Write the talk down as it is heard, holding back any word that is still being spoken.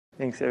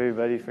Thanks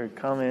everybody for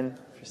coming,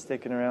 for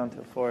sticking around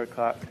till 4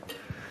 o'clock.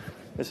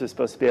 This was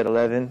supposed to be at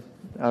 11,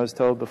 I was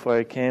told before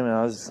I came, and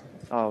I was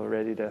all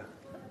ready to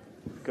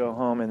go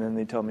home, and then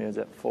they told me it was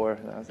at 4,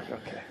 and I was like,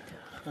 okay,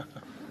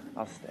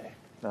 I'll stay.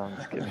 No, I'm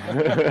just kidding.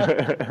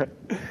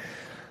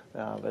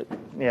 No, but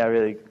yeah,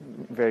 really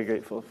very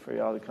grateful for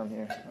y'all to come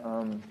here.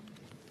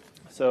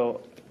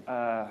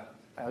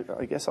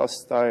 I guess I'll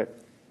start.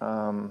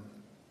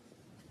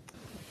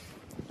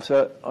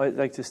 So I'd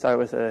like to start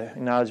with an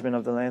acknowledgement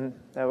of the land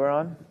that we're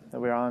on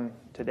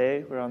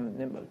today. We're on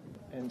the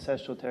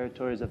ancestral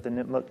territories of the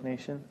Nipmuc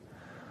Nation.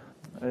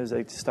 I'd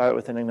like to start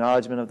with an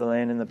acknowledgement of the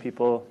land and the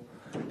people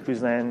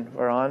whose land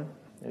we're on.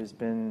 There's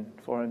been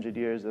 400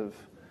 years of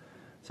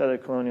settler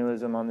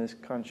colonialism on this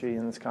country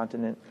and this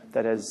continent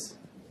that has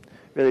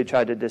really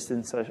tried to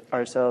distance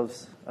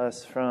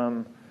us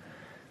from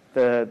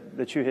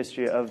the true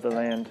history of the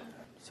land.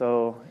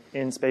 So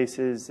in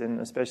spaces, and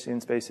especially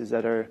in spaces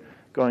that are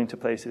going to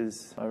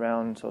places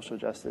around social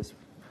justice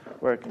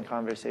work and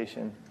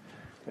conversation,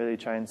 really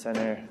try and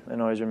center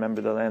and always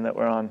remember the land that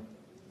we're on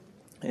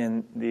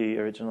and the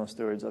original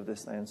stewards of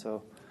this land.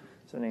 So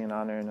sending an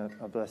honor and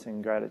a blessing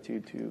and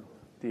gratitude to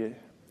the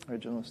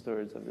original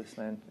stewards of this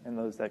land and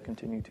those that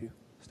continue to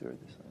steward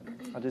this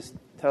land. I'll just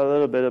tell a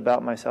little bit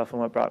about myself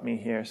and what brought me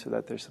here so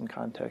that there's some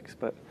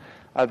context. But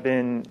I've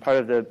been part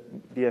of the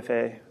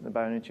BFA, the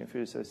Bionutrient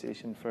Food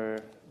Association, for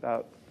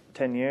about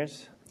 10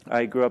 years.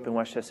 I grew up in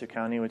Westchester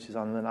County, which is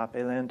on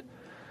Lenape land,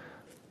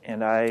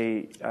 and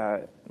I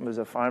was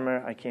a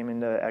farmer. I came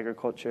into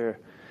agriculture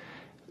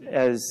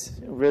as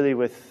really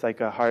with like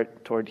a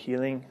heart toward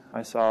healing.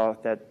 I saw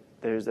that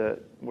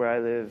where I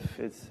live,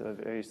 it's a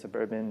very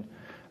suburban,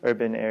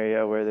 urban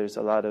area where there's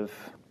a lot of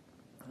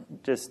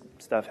just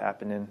stuff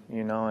happening,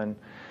 and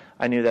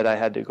I knew that I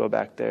had to go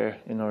back there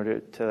in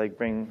order to like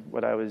bring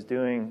what I was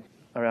doing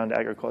around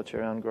agriculture,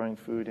 around growing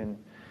food and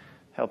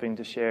helping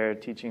to share,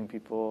 teaching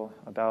people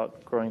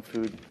about growing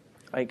food.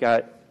 I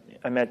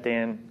met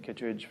Dan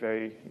Kittredge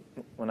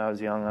when I was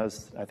young. I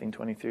was, I think,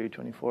 23,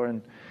 24,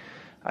 and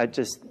I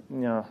just,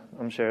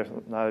 I'm sure a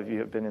lot of you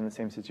have been in the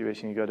same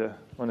situation. You go to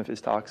one of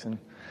his talks, and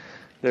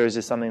there was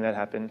just something that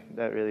happened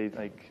that really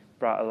like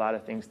brought a lot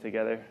of things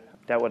together.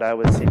 That what I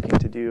was seeking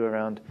to do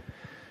around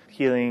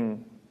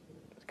healing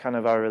kind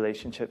of our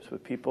relationships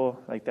with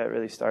people, like that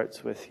really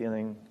starts with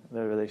healing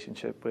the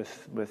relationship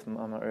with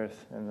Mama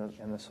Earth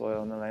and the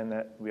soil and the land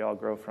that we all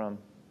grow from.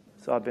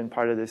 So I've been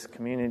part of this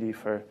community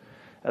for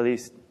at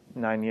least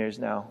 9 years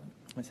now.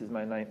 This is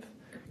my 9th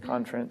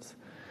conference,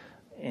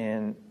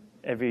 and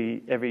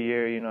every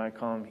year, I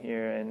come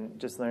here and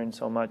just learn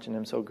so much, and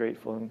I'm so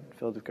grateful and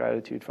filled with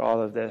gratitude for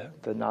all of the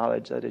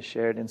knowledge that is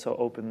shared and so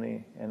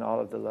openly, and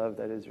all of the love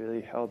that is really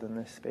held in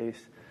this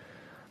space.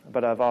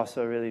 But I've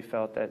also really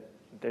felt that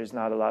there's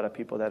not a lot of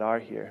people that are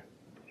here,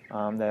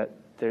 that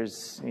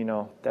there's,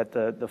 that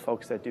the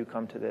folks that do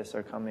come to this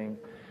are coming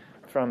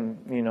from,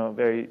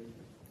 very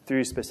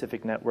through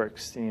specific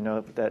networks,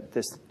 that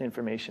this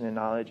information and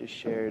knowledge is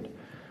shared.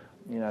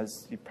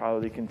 As you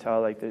probably can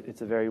tell, like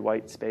it's a very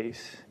white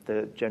space.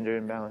 The gender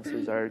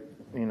imbalances are,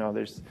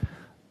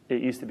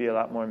 it used to be a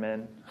lot more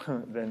men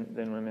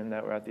than women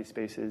that were at these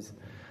spaces.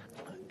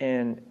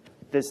 And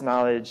this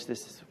knowledge,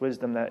 this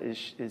wisdom that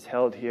is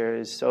held here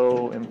is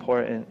so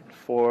important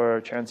for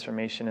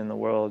transformation in the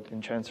world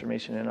and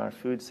transformation in our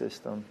food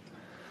system.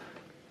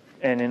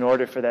 And in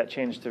order for that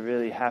change to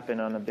really happen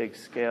on a big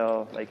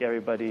scale, like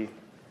everybody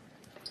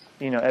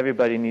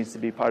needs to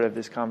be part of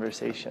this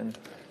conversation.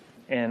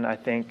 And I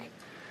think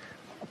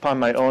upon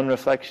my own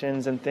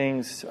reflections and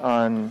things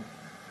on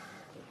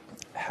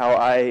how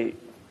I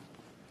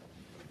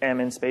am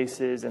in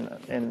spaces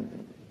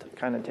and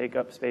kind of take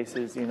up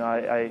spaces,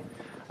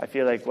 I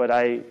feel like what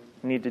I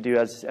need to do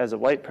as a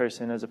white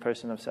person, as a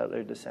person of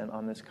settler descent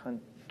on this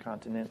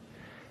continent,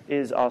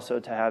 is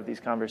also to have these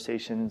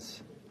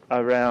conversations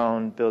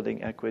around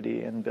building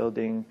equity and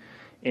building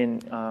in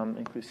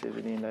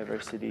inclusivity and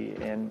diversity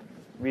and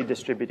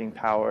redistributing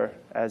power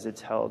as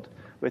it's held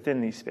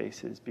within these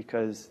spaces,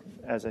 because,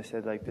 as I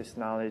said, like this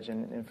knowledge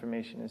and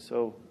information is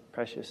so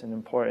precious and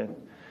important,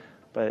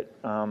 but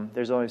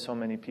there's only so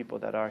many people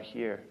that are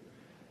here.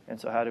 And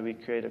so how do we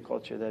create a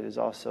culture that is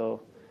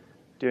also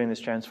doing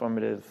this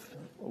transformative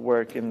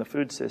work in the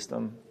food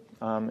system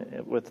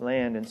with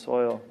land and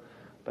soil,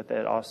 but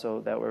that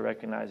we're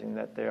recognizing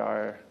that there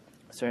are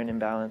certain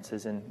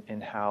imbalances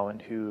in how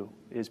and who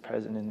is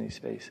present in these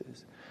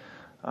spaces.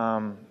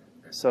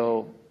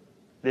 So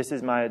this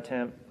is my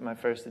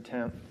first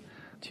attempt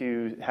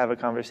to have a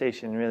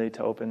conversation, really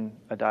to open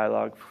a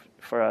dialogue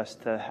for us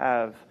to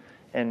have,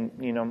 and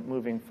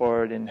moving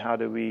forward in how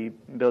do we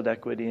build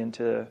equity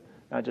into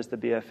not just the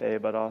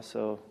BFA, but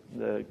also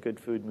the good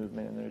food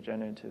movement and the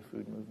regenerative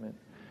food movement.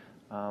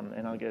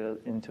 And I'll get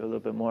into a little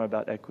bit more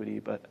about equity,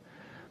 but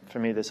for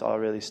me this all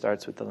really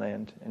starts with the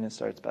land, and it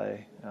starts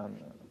by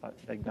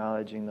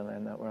acknowledging the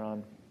land that we're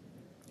on,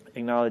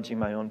 acknowledging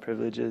my own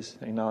privileges,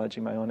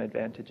 acknowledging my own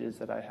advantages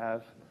that I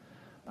have.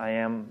 I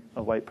am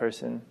a white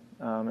person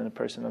and a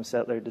person of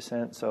settler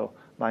descent, so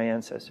my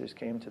ancestors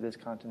came to this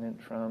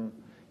continent from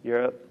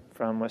Europe,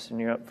 from Western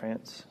Europe,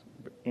 France,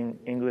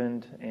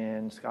 England,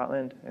 and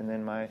Scotland, and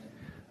then my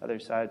other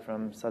side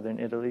from southern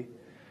Italy.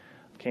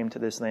 Came to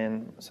this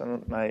land.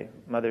 My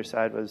mother's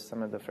side was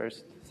some of the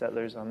first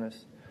settlers on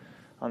this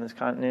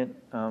continent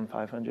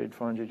 500,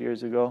 400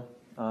 years ago.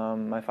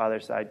 My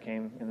father's side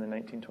came in the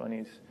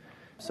 1920s.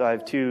 So I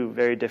have two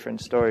very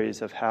different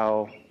stories of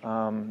how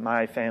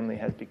my family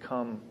has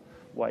become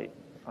white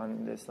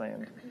on this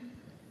land.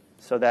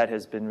 So that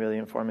has been really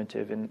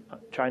informative in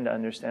trying to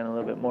understand a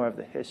little bit more of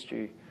the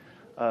history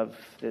of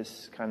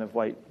this kind of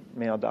white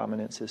male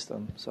dominant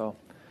system. So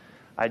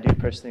I do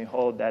personally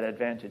hold that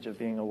advantage of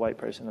being a white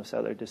person of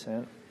settler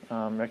descent,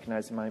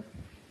 recognizing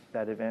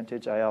that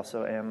advantage. I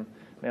also am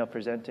male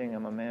presenting.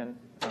 I'm a man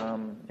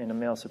in a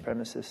male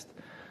supremacist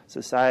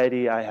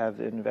society. I have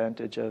the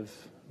advantage of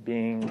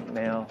being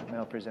male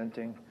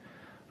presenting.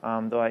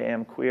 Though I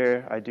am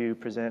queer, I do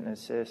present as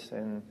cis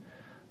and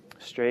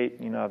straight.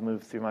 I've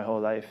moved through my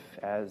whole life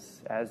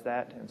as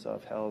that, and so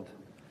I've held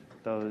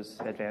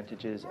those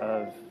advantages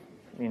of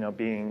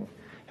being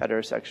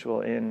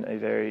heterosexual in a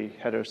very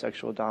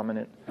heterosexual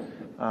dominant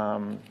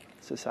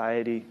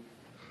society.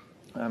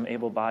 I'm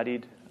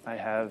able-bodied. I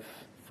have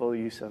full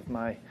use of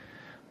my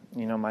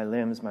my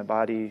limbs, my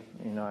body.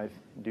 I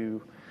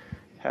do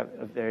have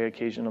a very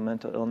occasional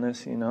mental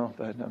illness,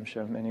 but I'm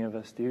sure many of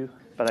us do.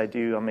 But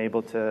I'm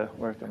able to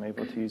work, I'm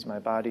able to use my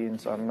body, and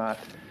so I'm not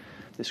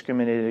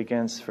discriminated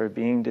against for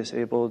being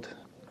disabled.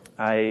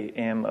 I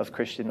am of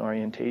Christian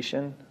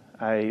orientation.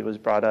 I was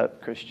brought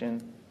up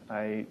Christian.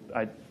 I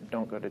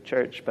don't go to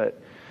church,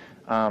 but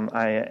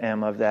I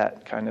am of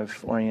that kind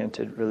of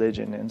oriented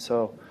religion. And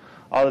so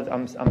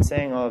I'm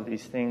saying all of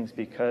these things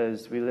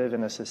because we live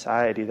in a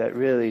society that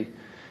really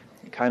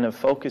kind of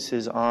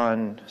focuses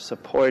on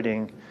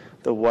supporting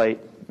the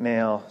white,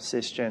 male,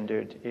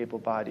 cisgendered,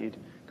 able-bodied,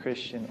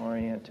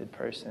 Christian-oriented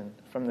person.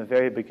 From the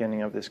very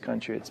beginning of this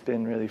country, it's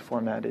been really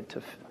formatted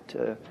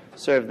to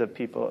serve the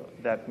people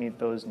that meet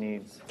those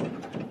needs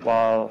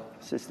while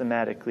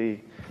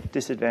systematically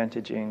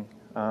disadvantaging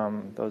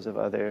those of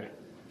other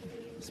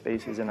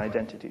spaces and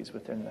identities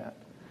within that.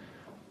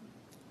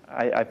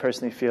 I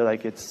personally feel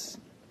like it's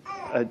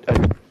a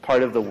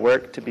part of the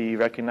work to be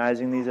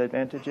recognizing these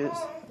advantages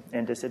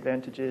and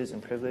disadvantages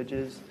and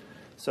privileges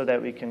so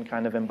that we can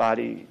kind of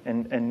embody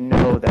and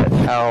know that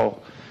how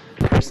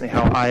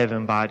I have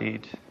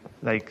embodied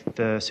like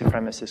the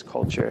supremacist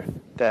culture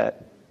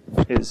that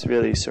is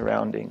really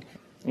surrounding.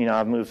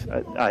 I've moved,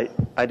 I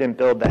didn't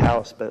build the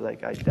house, but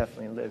like I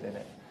definitely live in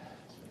it.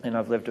 And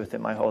I've lived with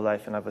it my whole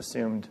life, and I've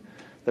assumed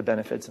the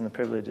benefits and the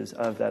privileges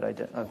of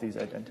these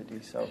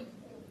identities. So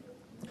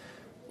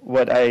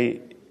what I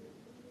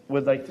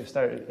would like to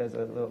start as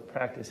a little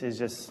practice is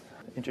just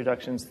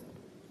introductions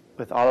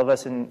with all of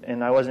us,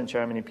 and I wasn't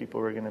sure how many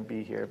people were going to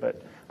be here,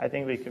 but I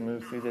think we can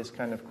move through this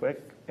kind of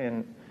quick.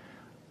 And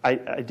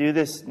I do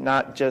this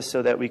not just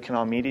so that we can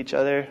all meet each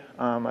other.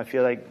 I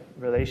feel like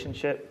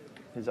relationship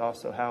is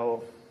also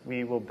how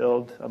we will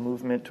build a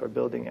movement toward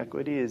building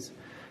equity, is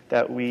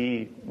that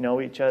we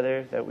know each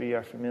other, that we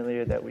are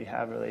familiar, that we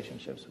have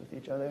relationships with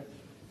each other.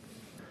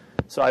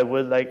 So I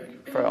would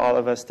like for all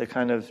of us to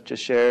kind of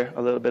just share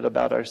a little bit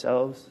about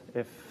ourselves,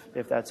 if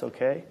that's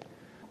okay.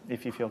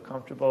 If you feel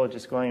comfortable,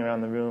 just going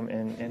around the room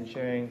and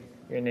sharing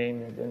your name,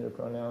 your gender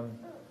pronoun,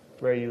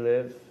 where you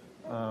live,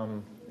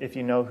 if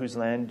you know whose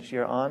land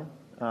you're on,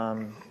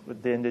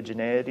 with the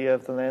indigeneity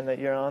of the land that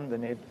you're on,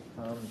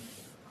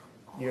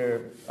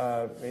 your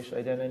racial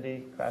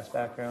identity, class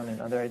background, and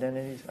other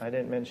identities. I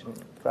didn't mention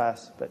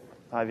class, but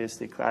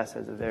obviously class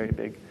has a very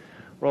big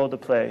role to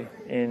play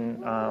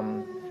in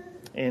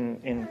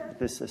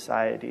this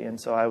society. And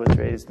so I was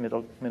raised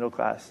middle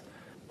class.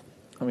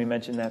 And we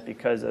mentioned that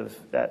because of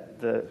that,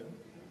 the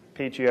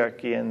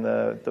patriarchy and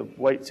the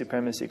white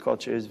supremacy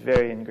culture is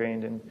very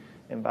ingrained and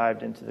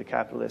imbibed into the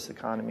capitalist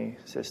economy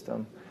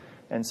system.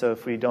 And so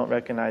if we don't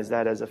recognize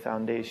that as a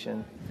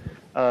foundation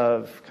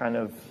of kind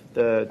of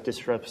the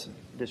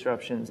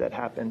disruptions that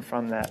happen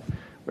from that,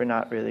 we're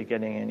not really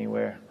getting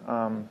anywhere.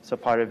 So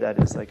part of that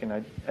is like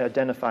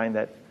identifying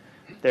that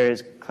there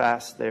is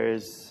class, there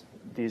is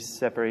these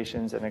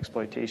separations and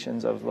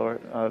exploitations of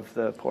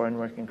the poor and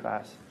working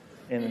class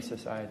in the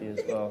society as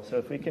well. So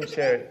if we can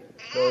share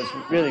those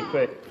really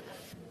quick.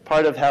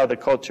 Part of how the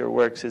culture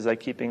works is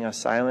like keeping us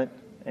silent.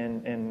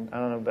 And I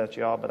don't know about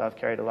y'all, but I've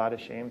carried a lot of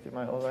shame through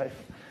my whole life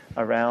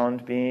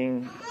around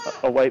being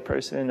a white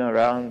person,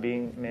 around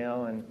being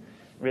male, and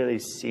really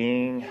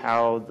seeing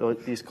how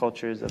these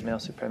cultures of male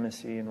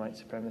supremacy and white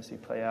supremacy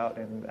play out.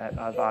 And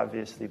I've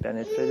obviously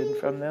benefited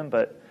from them,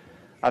 but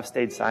I've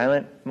stayed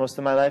silent most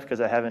of my life because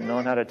I haven't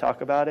known how to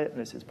talk about it.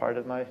 This is part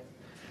of my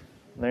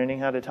learning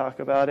how to talk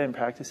about it and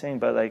practicing,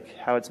 but like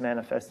how it's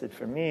manifested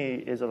for me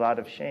is a lot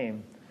of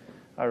shame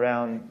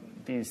around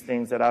these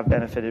things that I've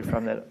benefited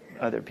from that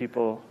other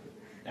people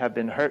have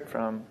been hurt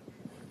from,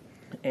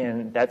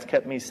 and that's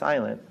kept me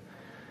silent.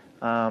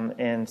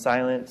 And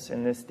silence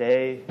in this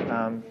day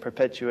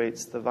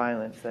perpetuates the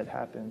violence that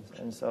happens.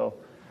 And so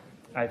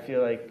I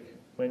feel like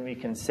when we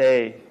can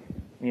say,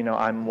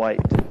 I'm white,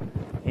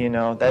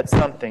 that's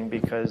something,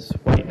 because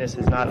whiteness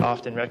is not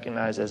often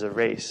recognized as a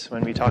race.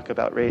 When we talk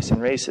about race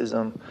and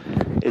racism,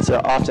 it's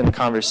often a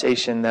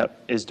conversation that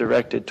is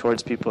directed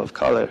towards people of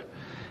color.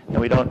 And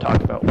we don't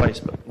talk about whiteness,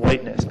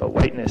 but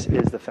whiteness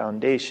is the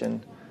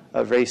foundation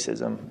of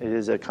racism. It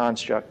is a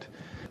construct.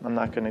 I'm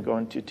not going to go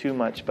into too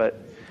much, but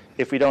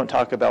if we don't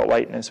talk about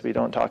whiteness, we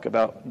don't talk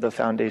about the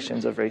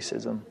foundations of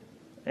racism.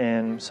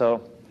 And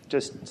so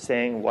just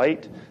saying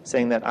white,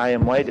 saying that I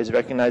am white, is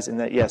recognizing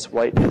that, yes,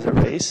 white is a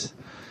race,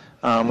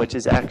 which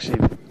is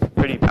actually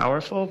pretty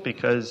powerful,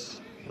 because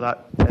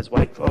as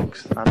white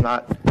folks,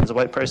 as a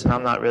white person,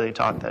 I'm not really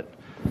taught that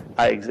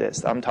I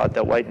exist. I'm taught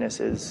that whiteness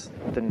is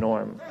the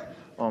norm,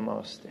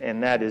 almost,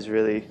 and that is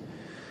really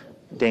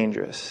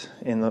dangerous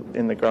in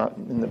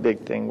the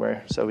big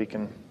thing so we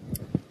can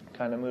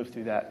kind of move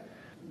through that.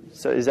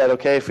 So is that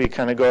okay if we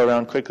kind of go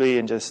around quickly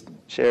and just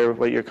share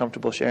what you're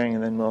comfortable sharing,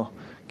 and then we'll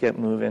get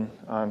moving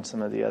on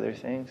some of the other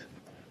things?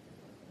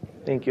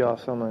 Thank you all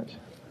so much.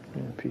 I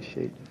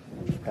appreciate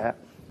that.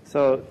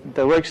 So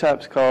the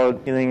workshop's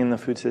called Healing in the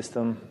Food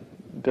System,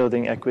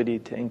 Building Equity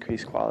to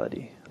Increase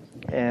Quality.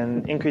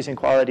 And increasing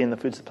quality in the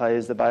food supply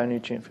is the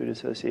Bionutrient Food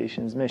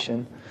Association's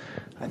mission.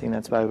 I think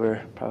that's why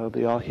we're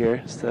probably all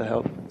here, is to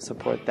help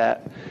support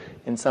that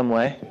in some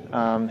way.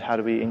 How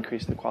do we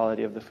increase the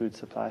quality of the food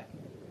supply?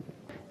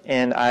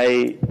 And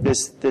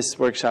this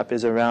workshop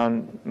is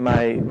around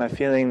my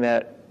feeling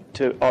that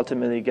to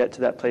ultimately get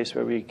to that place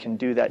where we can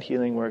do that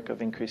healing work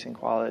of increasing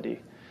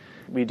quality,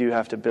 we do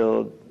have to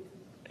build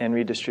and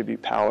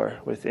redistribute power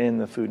within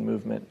the food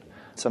movement.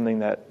 Something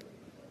that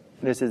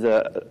this is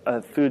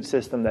a food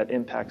system that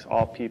impacts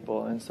all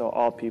people, and so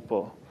all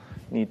people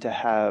need to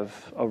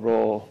have a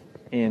role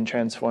in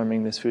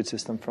transforming this food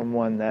system from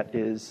one that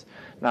is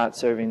not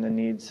serving the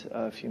needs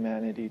of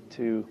humanity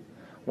to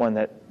one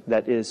that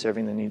is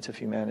serving the needs of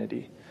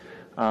humanity.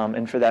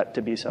 And for that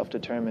to be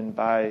self-determined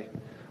by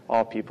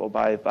all people,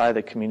 by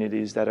the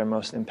communities that are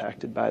most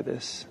impacted by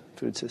this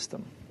food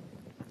system.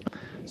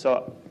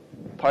 So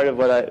part of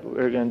what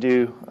we're going to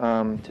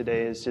do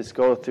today is just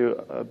go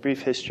through a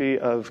brief history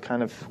of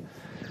kind of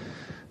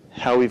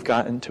how we've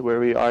gotten to where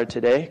we are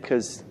today,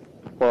 because,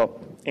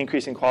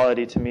 increasing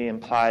quality to me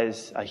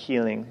implies a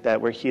healing,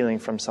 that we're healing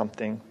from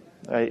something.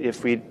 Right?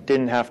 If we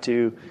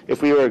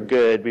were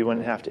good, we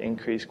wouldn't have to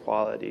increase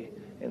quality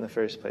in the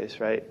first place,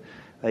 right?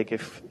 Like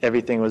if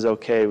everything was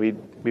okay, we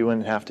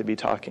wouldn't have to be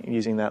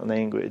using that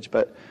language.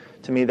 But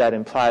to me, that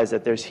implies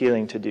that there's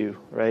healing to do,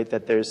 right?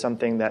 That there's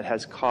something that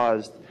has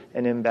caused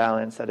an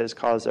imbalance, that has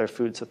caused our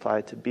food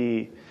supply to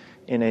be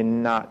in a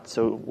not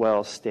so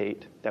well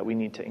state that we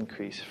need to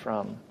increase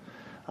from.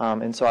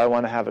 And so I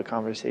want to have a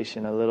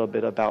conversation a little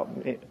bit about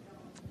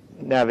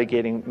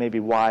navigating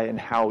maybe why and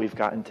how we've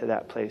gotten to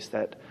that place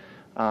that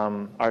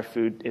our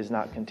food is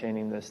not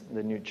containing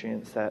the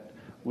nutrients that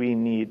we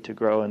need to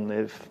grow and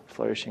live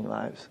flourishing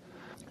lives.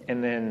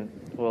 And then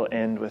we'll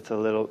end with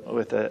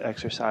an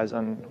exercise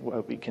on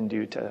what we can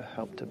do to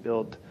help to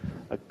build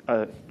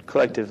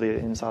collectively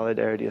in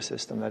solidarity a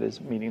system that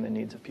is meeting the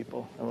needs of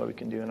people, and what we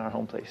can do in our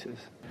home places.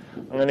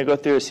 I'm going to go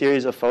through a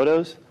series of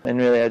photos, and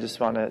really I just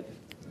want to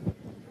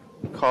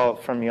call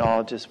from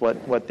y'all just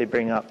what they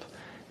bring up,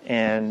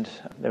 and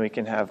then we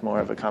can have more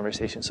of a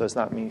conversation. So it's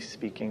not me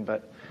speaking,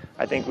 but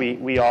I think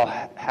we all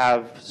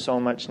have so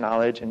much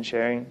knowledge and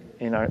sharing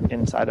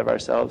inside of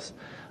ourselves,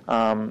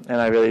 and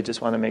I really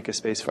just want to make a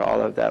space for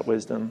all of that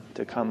wisdom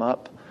to come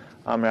up,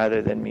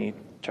 rather than me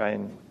try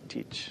and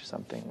teach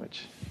something,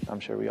 which I'm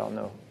sure we all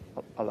know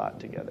a lot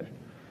together.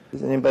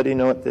 Does anybody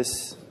know what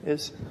this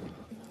is?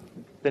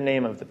 The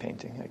name of the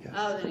painting, I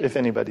guess, if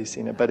anybody's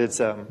seen it. But it's,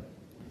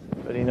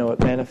 but you know what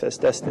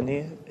Manifest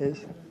Destiny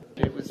is?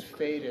 It was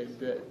fated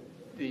that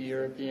the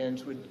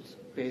Europeans would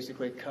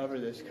basically cover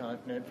this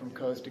continent from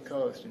coast to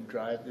coast and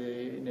drive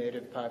the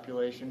native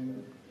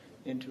population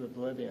into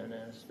oblivion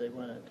as they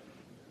went.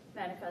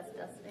 Manifest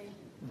Destiny.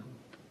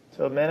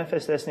 So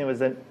Manifest Destiny was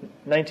the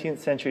 19th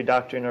century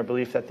doctrine or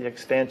belief that the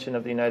expansion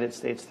of the United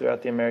States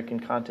throughout the American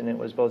continent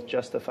was both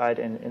justified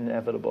and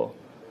inevitable,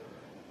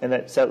 and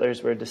that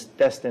settlers were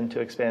destined to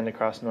expand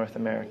across North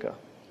America.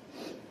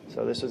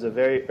 So this was a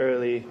very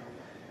early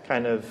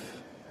kind of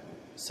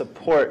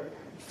support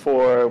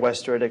for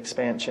westward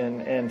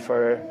expansion and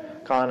for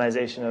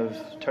colonization of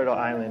Turtle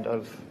Island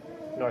of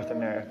North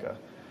America.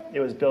 It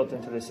was built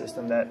into the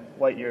system that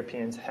white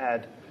Europeans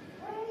had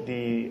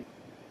the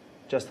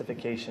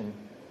justification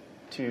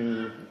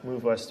to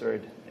move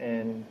westward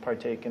and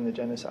partake in the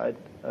genocide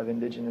of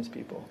indigenous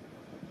people.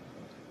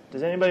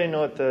 Does anybody know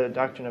what the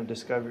doctrine of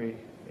discovery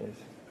is?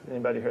 Has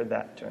anybody heard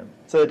that term?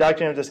 So the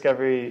doctrine of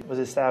discovery was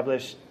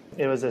established.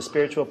 It was a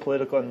spiritual,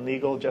 political, and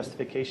legal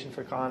justification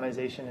for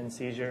colonization and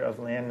seizure of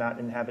land not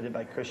inhabited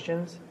by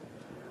Christians.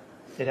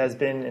 It has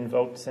been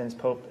invoked since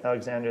Pope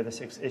Alexander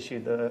VI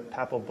issued the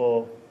papal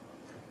bull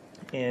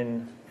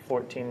in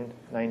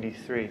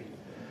 1493.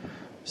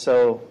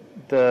 So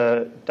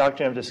the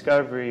doctrine of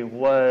discovery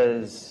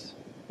was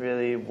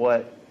really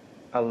what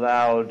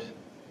allowed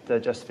the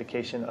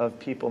justification of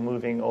people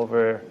moving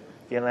over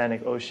the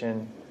Atlantic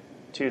Ocean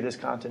to this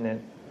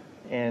continent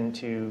and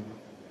to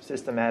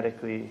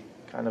systematically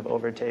kind of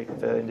overtake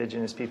the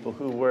indigenous people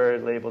who were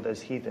labeled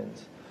as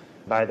heathens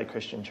by the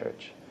Christian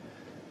church.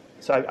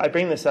 So I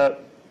bring this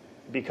up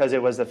because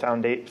it was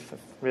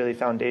really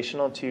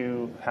foundational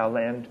to how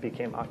land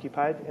became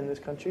occupied in this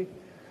country.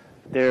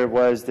 There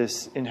was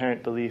this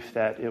inherent belief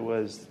that it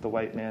was the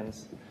white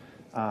man's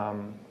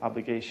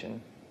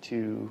obligation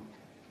to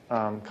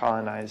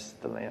colonize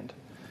the land.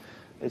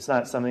 It's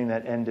not something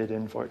that ended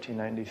in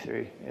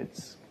 1493.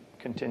 It's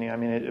continuing. I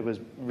mean, it was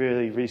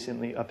really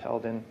recently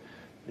upheld in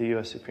the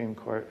U.S. Supreme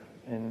Court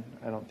in,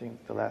 I don't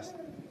think, the last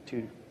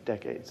 2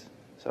 decades.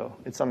 So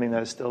it's something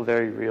that is still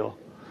very real.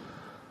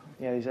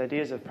 Yeah, these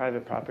ideas of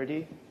private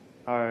property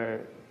are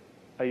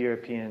a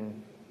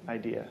European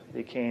idea.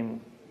 They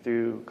came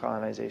through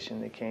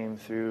colonization. They came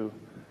through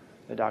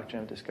the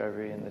doctrine of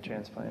discovery and the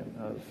transplant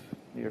of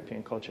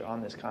European culture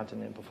on this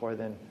continent. Before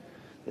then,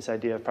 this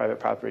idea of private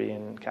property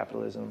and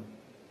capitalism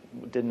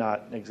did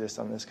not exist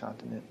on this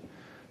continent,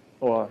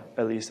 or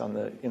at least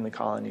in the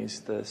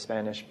colonies. The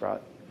Spanish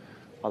brought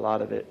a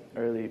lot of it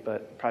early,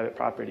 but private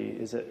property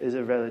is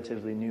a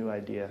relatively new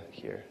idea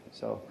here.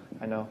 So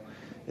I know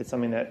it's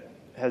something that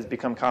has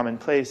become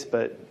commonplace,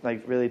 but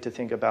like really to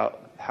think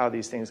about how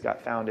these things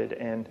got founded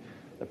and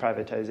the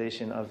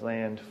privatization of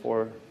land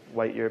for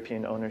white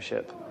European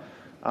ownership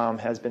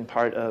has been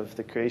part of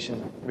the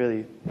creation,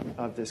 really,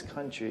 of this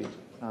country,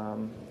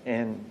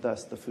 and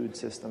thus the food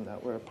system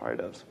that we're a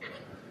part of.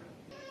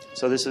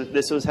 So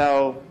this was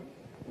how,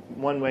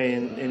 one way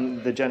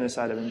in the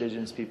genocide of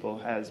indigenous people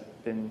has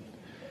been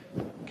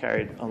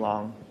carried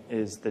along,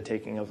 is the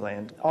taking of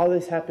land. All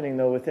this happening,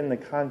 though, within the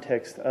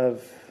context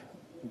of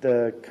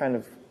the kind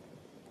of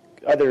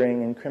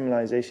othering and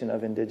criminalization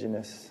of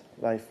indigenous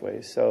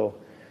lifeways. So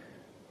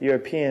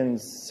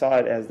Europeans saw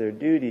it as their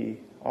duty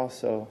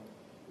also,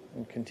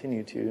 and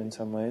continue to in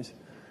some ways,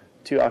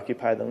 to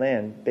occupy the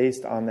land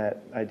based on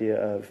that idea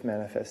of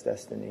manifest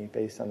destiny,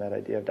 based on that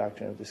idea of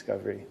doctrine of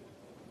discovery.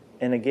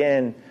 And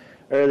again,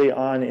 early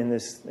on in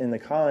the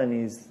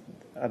colonies,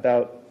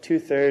 about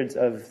 2/3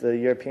 of the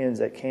Europeans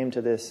that came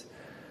to this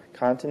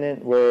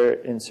continent were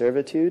in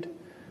servitude,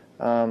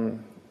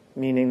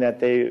 meaning that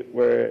they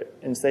were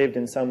enslaved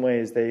in some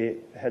ways. They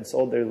had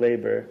sold their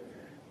labor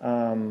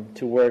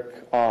to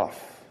work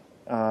off.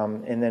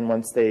 And then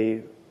once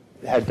they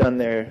had done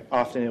their,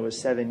 often it was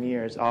 7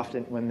 years,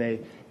 often when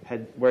they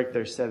had worked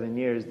their 7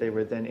 years, they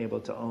were then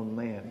able to own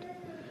land.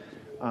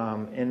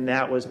 And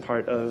that was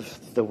part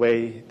of the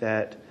way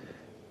that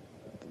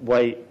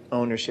white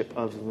ownership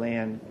of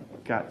land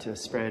got to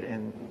spread,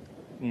 and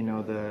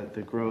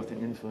the growth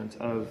and influence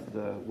of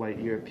the white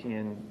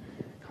European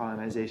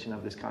colonization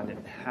of this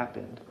continent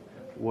happened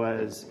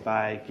was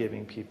by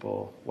giving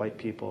white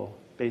people,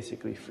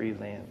 basically free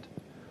land,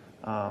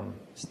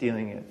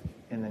 stealing it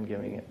and then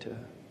giving it to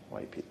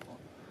white people.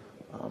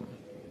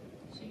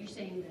 So you're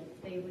saying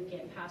that they would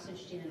get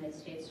passage to the United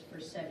States for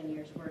 7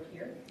 years' work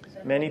here?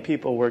 Many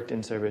people worked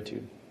in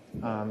servitude.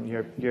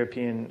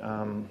 European,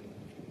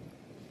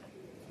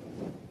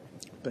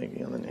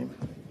 blanking on the name,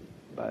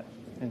 but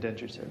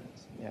indentured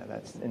servants. Yeah,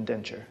 that's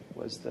indenture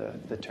was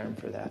the term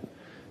for that.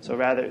 So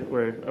rather,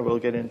 we'll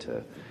get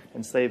into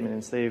enslavement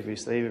and slavery.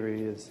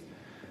 Slavery is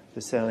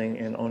the selling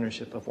and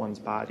ownership of one's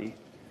body,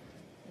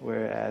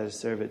 whereas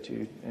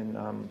servitude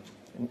and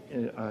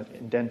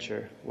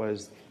indenture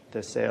was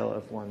the sale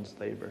of one's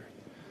labor.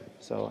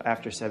 So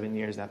after 7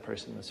 years, that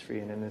person was free.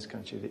 And in this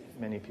country,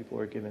 many people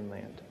were given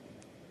land,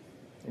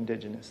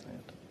 indigenous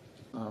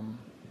land.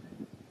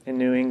 In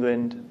New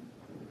England,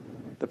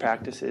 the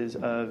practices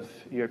of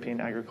European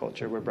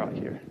agriculture were brought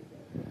here.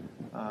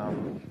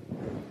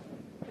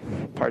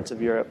 Parts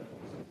of Europe,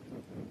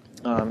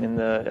 in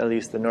at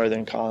least the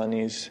northern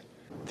colonies,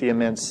 the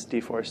immense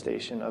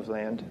deforestation of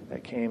land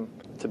that came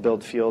to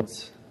build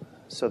fields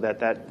so that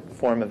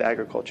form of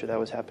agriculture that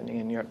was happening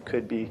in Europe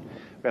could be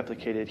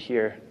replicated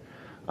here,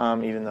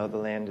 even though the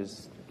land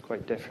is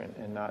quite different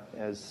and not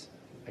as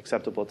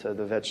acceptable to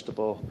the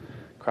vegetable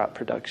crop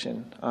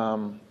production.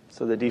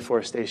 So the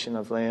deforestation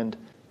of land,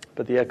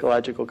 but the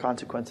ecological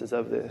consequences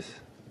of this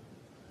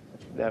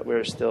that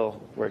we're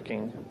still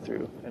working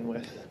through and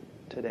with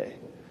today.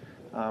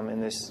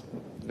 And this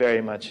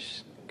very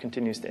much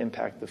continues to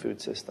impact the food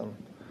system.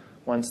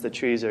 Once the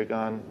trees are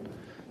gone,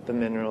 the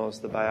minerals,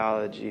 the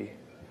biology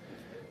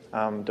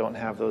don't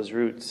have those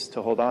roots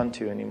to hold on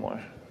to anymore,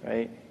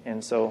 right?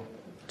 And so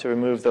to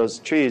remove those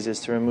trees is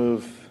to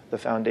remove the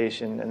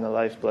foundation and the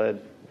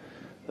lifeblood,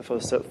 the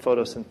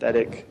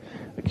photosynthetic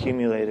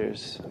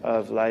accumulators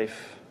of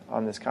life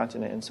on this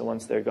continent. And so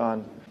once they're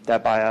gone,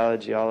 that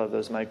biology, all of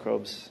those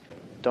microbes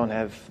don't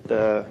have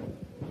the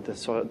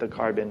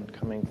carbon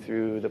coming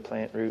through the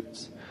plant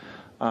roots,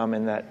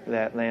 and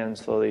that land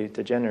slowly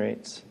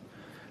degenerates.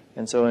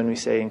 And so when we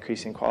say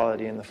increasing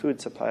quality in the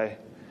food supply,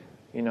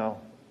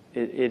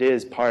 it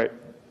is part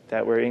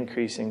that we're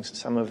increasing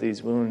some of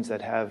these wounds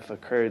that have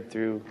occurred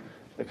through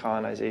the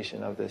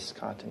colonization of this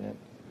continent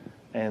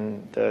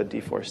and the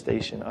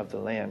deforestation of the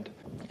land.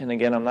 And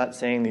again, I'm not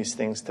saying these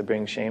things to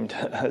bring shame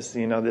to us.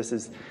 This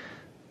is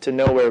to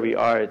know where we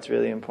are, it's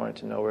really important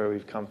to know where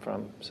we've come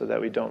from so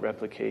that we don't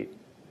replicate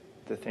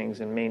the things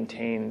and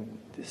maintain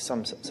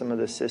some of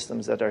the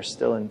systems that are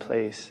still in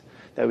place,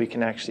 that we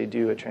can actually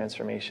do a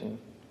transformation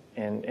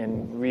and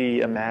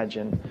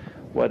reimagine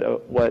what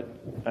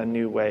a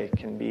new way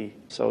can be.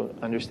 So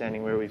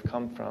understanding where we've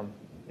come from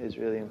is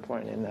really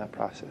important in that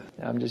process.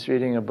 I'm just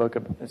reading a book.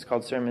 It's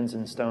called Sermons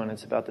in Stone.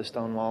 It's about the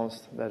stone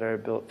walls that are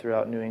built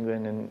throughout New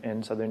England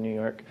and southern New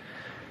York.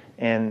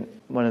 And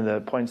one of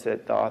the points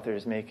that the author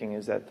is making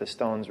is that the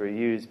stones were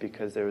used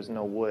because there was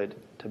no wood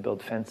to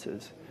build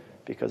fences,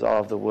 because all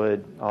of the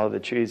wood, all of the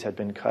trees had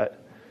been cut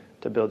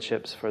to build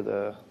ships for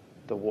the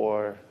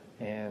war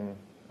and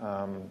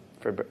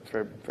for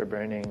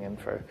burning and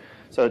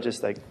so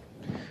just like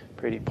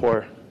pretty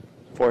poor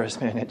forest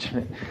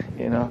management,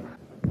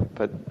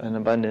 but an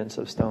abundance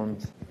of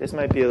stones. This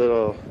might be a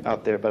little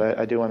out there, but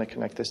I do want to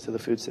connect this to the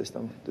food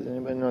system. Does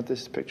anybody know what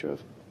this is a picture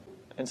of?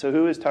 And so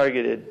who was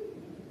targeted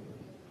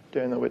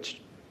during the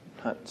witch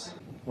hunts?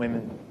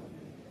 Women,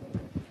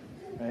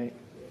 right?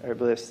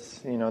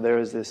 Herbalists. There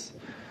was this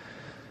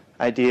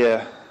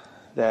idea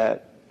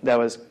that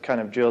was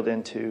kind of drilled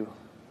into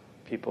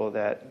people,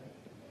 that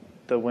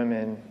the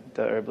women,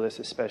 the herbalists,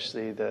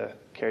 especially the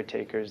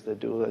caretakers, the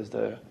doulas,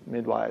 the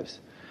midwives,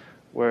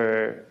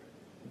 were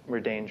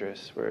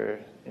dangerous, were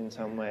in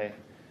some way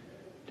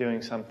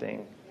doing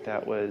something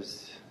that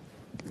was,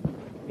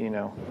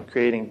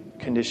 creating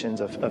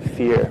conditions of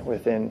fear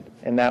within,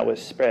 and that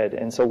was spread.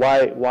 And so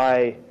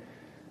why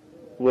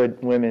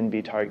would women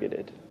be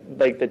targeted?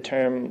 Like the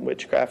term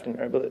witchcraft and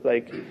herbal,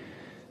 like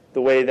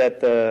the way that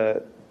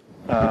the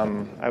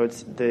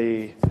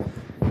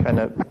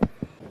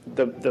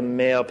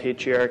male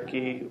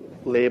patriarchy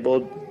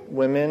labeled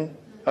women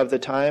of the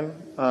time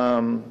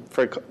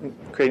for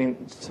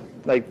creating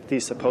like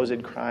these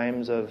supposed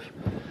crimes of,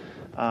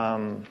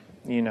 all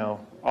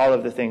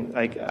of the things.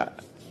 Like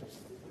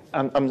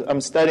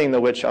I'm studying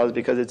the witch trials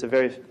because it's a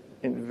very,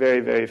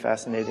 very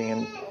fascinating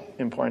and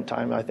important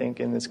time, I think,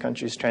 in this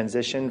country's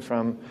transition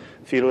from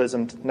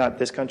feudalism, not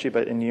this country,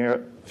 but in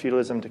Europe,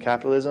 feudalism to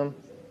capitalism,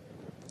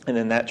 and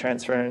then that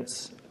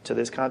transference to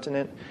this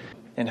continent,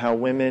 and how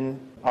women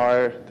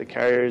are the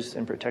carriers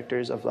and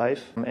protectors of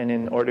life. And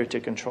in order to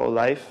control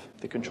life,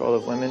 the control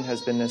of women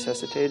has been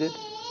necessitated,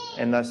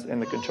 and thus in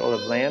the control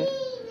of land.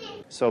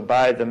 So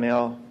by the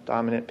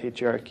male-dominant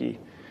patriarchy,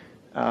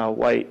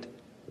 white,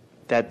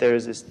 that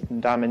there's this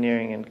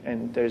domineering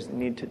and there's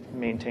need to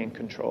maintain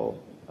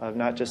control of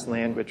not just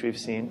land, which we've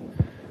seen,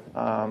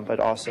 but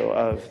also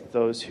of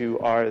those who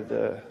are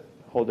the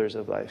holders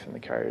of life and the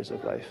carriers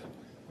of life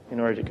in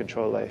order to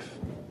control life.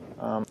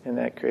 And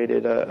that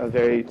created a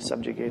very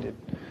subjugated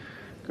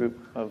group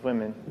of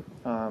women.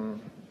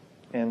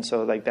 And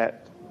so like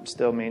that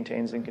still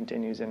maintains and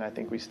continues, and I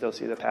think we still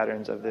see the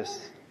patterns of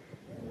this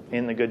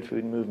in the good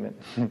food movement,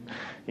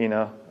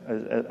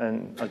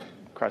 and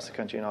across the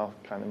country in all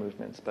kind of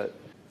movements. But,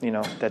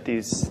 that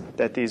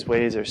these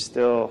ways are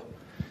still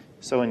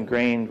so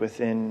ingrained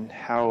within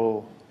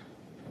how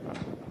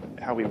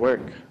we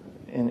work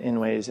in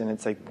ways, and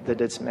it's like the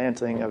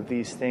dismantling of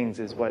these things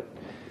is what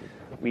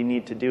we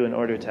need to do in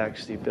order to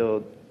actually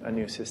build a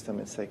new system.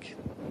 It's like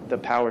the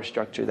power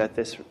structure that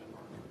this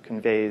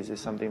conveys is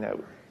something that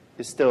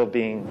is still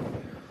being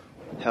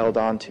held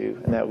onto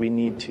and that we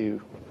need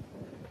to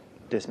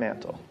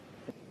dismantle.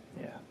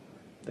 Yeah,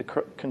 the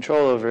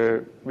control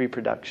over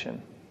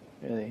reproduction,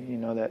 really,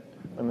 that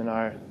women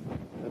are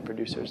the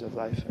producers of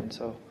life, and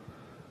so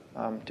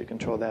to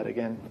control that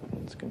again,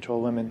 to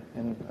control women,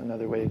 and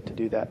another way to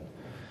do that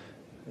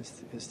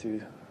is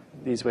through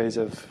these ways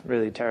of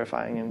really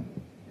terrifying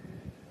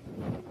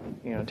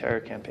and terror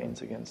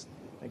campaigns against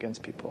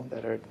people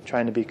that are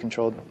trying to be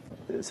controlled.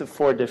 It's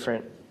 4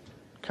 different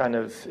kind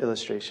of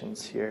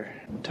illustrations here.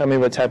 Tell me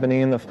what's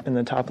happening in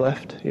the top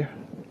left here.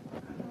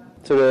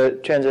 So the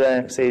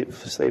transatlantic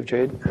slave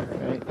trade,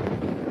 right,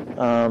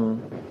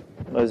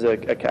 was a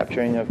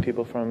capturing of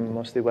people from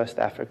mostly West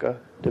Africa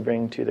to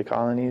bring to the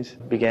colonies.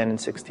 Began in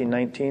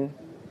 1619,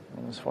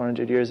 almost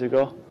 400 years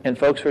ago. And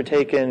folks were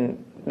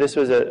taken. This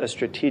was a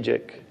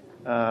strategic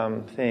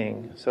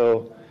thing.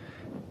 So,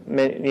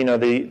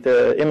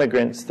 the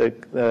immigrants,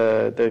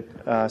 the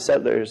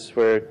settlers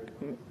were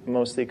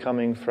mostly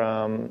coming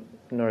from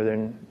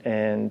Northern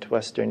and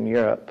Western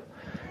Europe.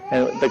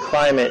 And the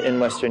climate in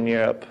Western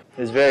Europe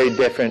is very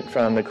different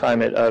from the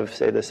climate of,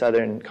 say, the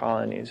southern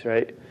colonies,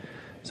 right?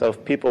 So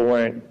if people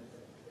weren't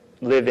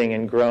living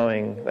and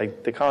growing,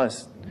 like the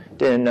colonists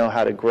didn't know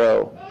how to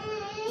grow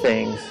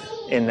things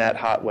in that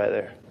hot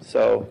weather.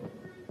 So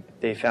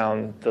they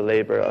found the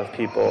labor of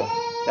people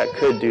that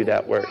could do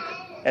that work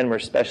and were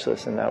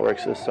specialists in that work.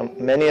 So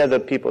many of the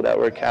people that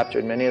were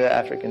captured, many of the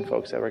African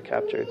folks that were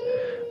captured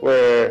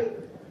were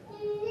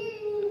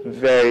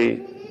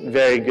very,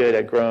 very good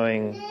at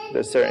growing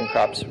the certain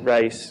crops,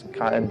 rice,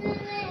 cotton,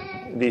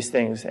 these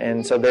things.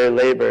 And so their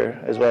labor,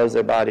 as well as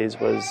their bodies,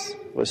 was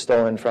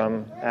stolen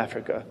from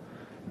Africa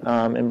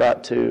and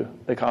brought to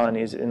the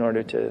colonies in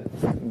order to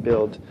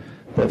build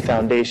the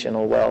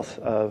foundational wealth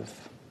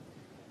of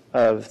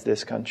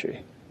this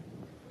country.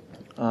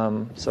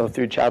 So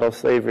through chattel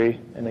slavery,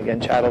 and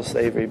again, chattel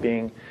slavery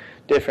being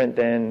different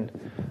than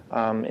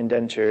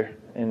indenture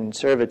and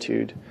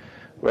servitude,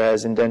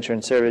 whereas indenture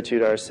and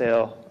servitude are a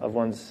sale of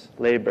one's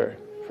labor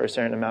for a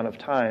certain amount of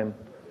time.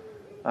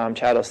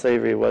 Chattel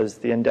slavery was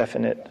the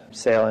indefinite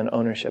sale and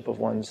ownership of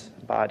one's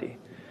body.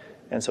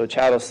 And so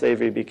chattel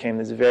slavery became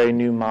this very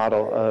new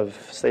model of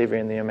slavery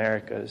in the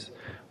Americas,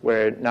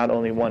 where not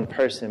only one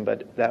person,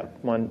 but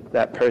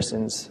that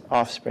person's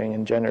offspring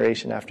and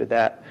generation after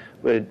that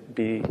would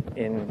be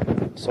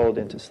sold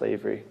into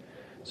slavery.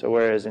 So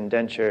whereas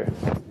indenture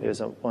is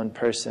one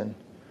person,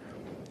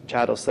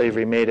 chattel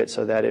slavery made it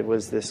so that it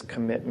was this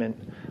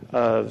commitment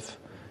of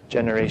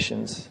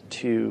generations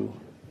to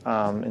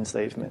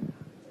enslavement.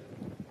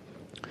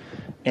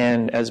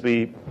 And as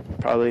we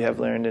probably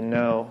have learned and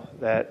know,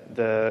 that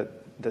the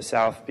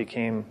South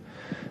became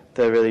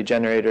the really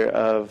generator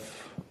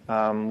of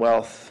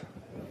wealth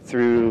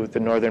through the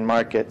northern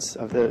markets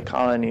of the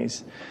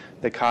colonies,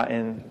 the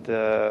cotton,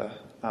 the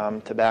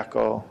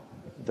tobacco,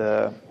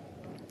 the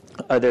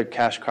other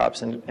cash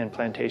crops and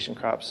plantation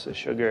crops, the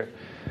sugar,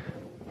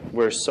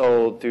 were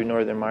sold through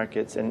northern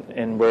markets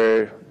and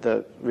were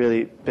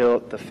really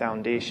built the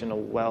foundational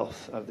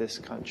wealth of this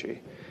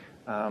country.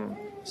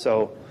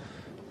 So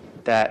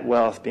that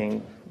wealth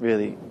being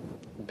really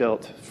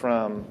built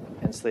from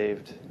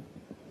enslaved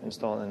and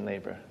stolen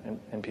labor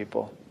and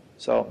people.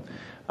 So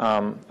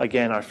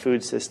again, our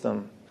food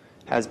system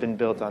has been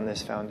built on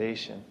this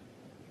foundation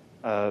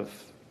of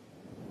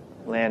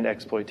land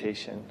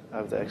exploitation,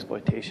 of the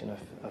exploitation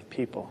of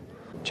people.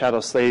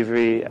 Chattel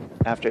slavery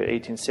after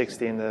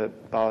 1860 and the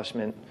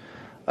abolishment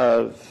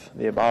of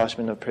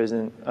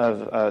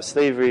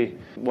slavery,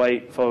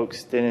 white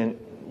folks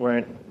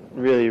weren't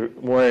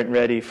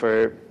ready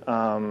for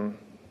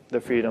the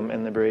freedom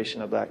and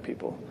liberation of black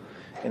people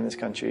in this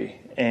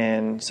country.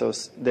 And so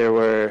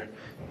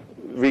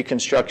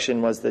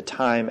Reconstruction was the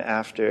time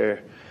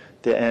after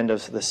the end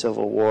of the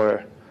Civil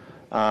War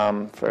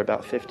for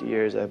about 50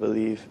 years, I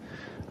believe.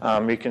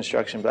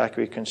 Reconstruction, black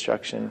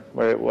Reconstruction,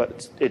 where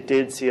it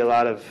did see a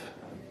lot of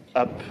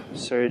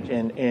upsurge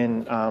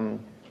in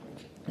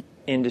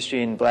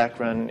industry, in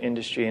black-run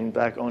industry, and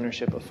black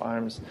ownership of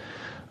farms.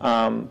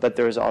 But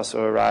there was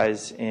also a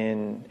rise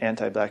in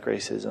anti-black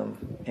racism,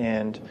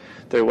 and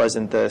there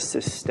wasn't the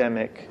system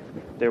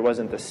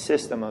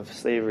of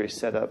slavery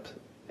set up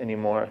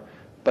anymore,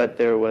 but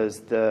there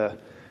was the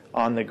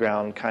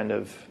on-the-ground kind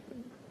of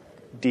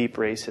deep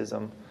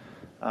racism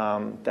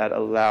that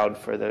allowed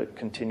for the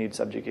continued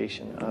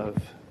subjugation of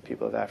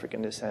people of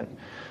African descent.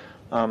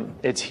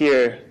 It's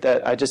here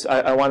that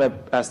I want to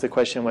ask the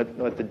question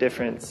what the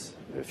difference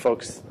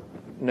folks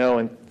know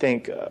and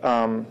think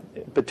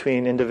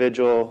between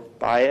individual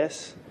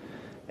bias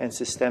and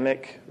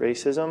systemic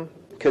racism,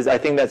 because I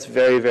think that's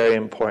very, very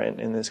important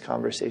in this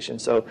conversation.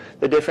 So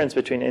the difference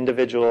between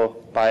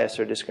individual bias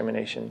or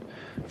discrimination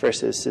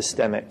versus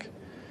systemic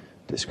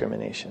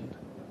discrimination.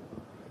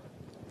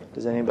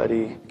 Can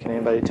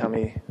anybody tell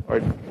me, or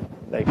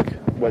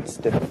what's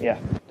different? Yeah.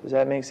 Does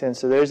that make sense?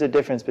 So there's a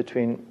difference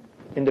between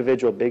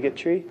individual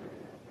bigotry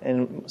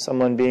and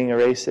someone being a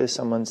racist,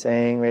 someone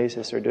saying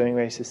racist or doing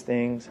racist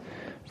things,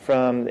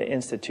 from the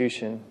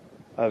institution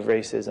of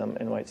racism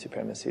and white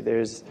supremacy.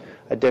 There's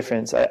a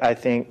difference. I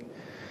think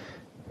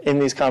in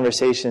these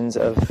conversations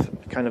of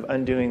kind of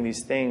undoing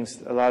these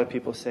things, a lot of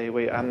people say,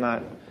 wait, I'm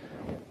not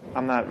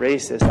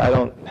racist. I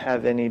don't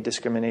have any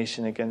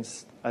discrimination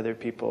against other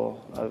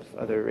people of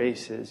other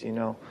races,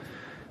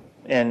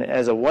 And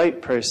as a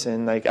white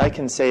person, I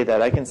can say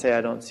that. I can say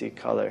I don't see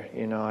color,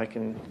 I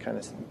can kind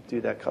of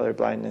do that color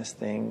blindness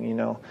thing,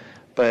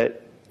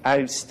 But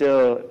I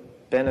still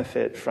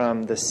benefit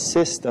from the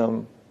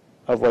system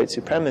of white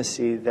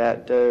supremacy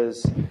that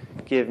does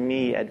give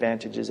me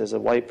advantages as a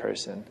white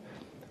person.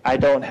 I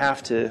don't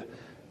have to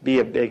be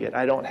a bigot.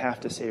 I don't have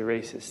to say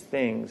racist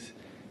things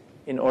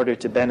in order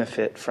to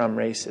benefit from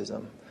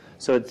racism.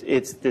 So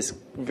it's this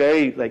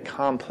very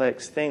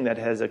complex thing that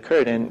has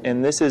occurred,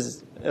 and this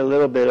is a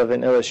little bit of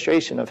an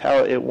illustration of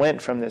how it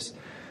went from this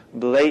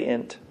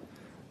blatant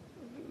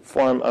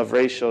form of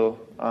racial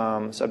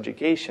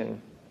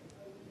subjugation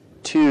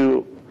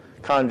to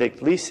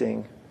convict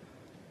leasing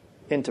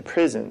into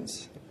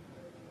prisons.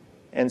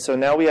 And so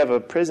now we have a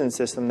prison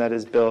system that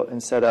is built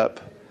and set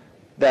up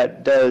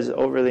that does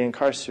overly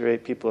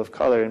incarcerate people of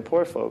color and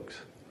poor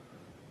folks.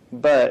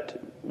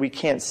 But we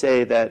can't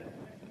say that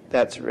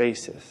that's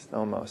racist,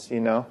 almost,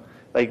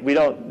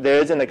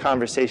 there isn't a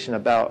conversation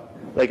about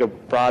a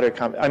broader,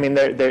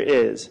 there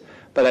is,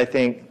 but I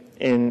think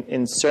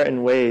in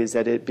certain ways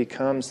that it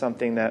becomes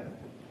something that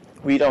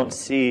we don't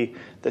see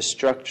the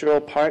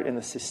structural part and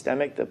the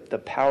systemic, the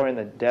power and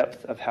the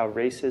depth of how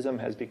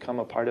racism has become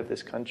a part of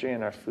this country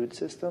and our food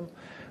system.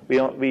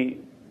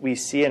 We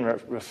see and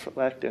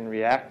reflect and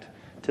react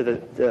to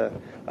the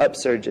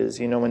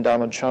upsurges, when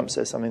Donald Trump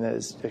says something that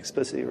is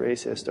explicitly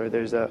racist, or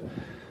there's a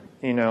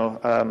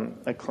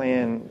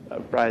Klan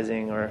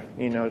uprising, or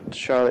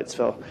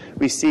Charlottesville.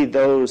 We see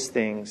those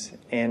things,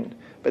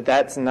 but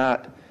that's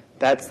a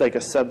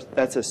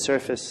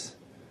surface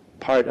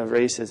part of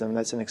racism,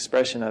 that's an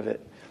expression of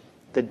it.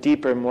 The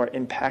deeper, more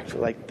impactful,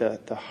 like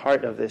the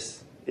heart of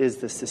this is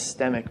the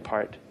systemic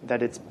part,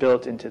 that it's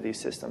built into these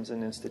systems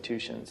and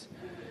institutions.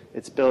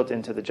 It's built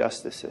into the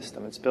justice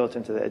system. It's built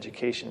into the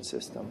education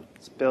system.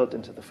 It's built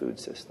into the food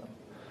system.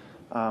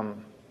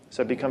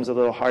 So it becomes a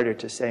little harder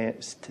to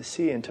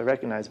see and to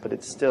recognize, but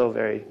it's still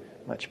very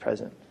much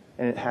present,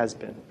 and it has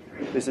been.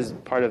 This is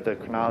part of the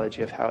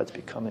chronology of how it's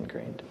become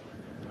ingrained.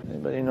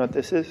 Anybody know what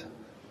this is?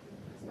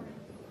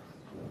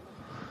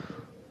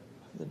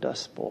 The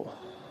Dust Bowl.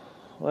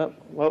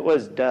 What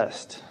was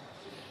dust?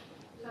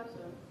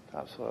 Topsoil.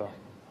 Topsoil.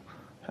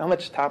 How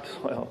much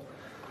topsoil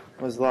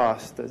was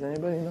lost? Does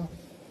anybody know?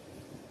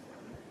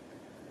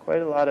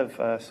 Quite a lot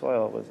of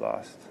soil was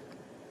lost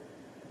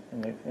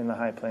in the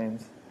High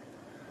Plains.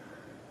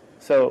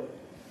 So,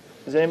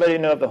 does anybody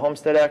know of the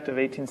Homestead Act of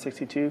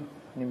 1862?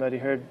 Anybody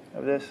heard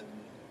of this?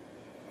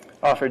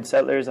 Offered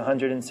settlers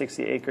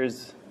 160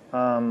 acres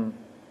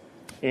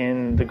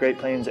in the Great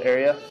Plains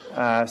area.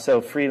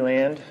 So free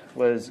land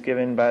was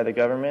given by the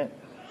government,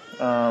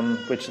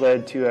 which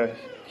led to a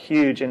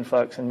huge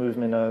influx and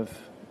movement of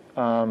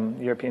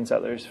European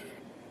settlers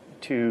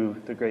to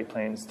the Great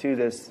Plains, to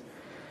this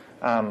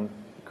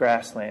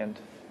grassland.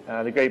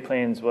 The Great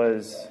Plains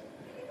was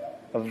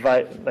a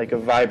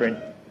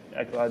vibrant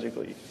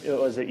ecologically. It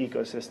was an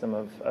ecosystem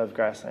of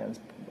grasslands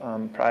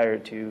prior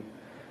to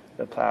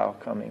the plow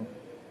coming.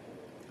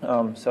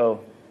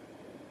 So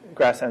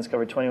grasslands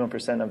covered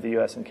 21% of the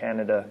U.S. and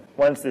Canada.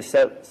 Once this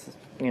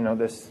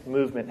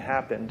movement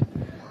happened,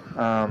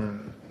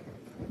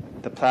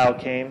 the plow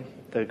came,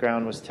 the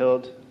ground was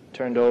tilled,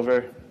 turned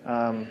over,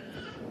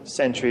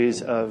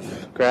 centuries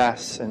of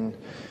grass and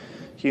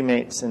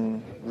humates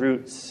and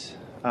roots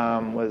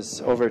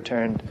was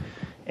overturned,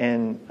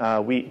 and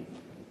wheat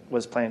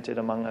was planted,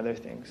 among other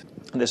things.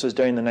 This was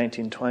during the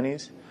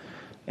 1920s,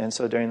 and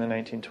so during the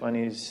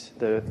 1920s,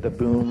 the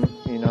boom,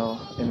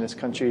 in this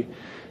country,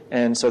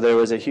 and so there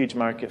was a huge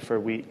market for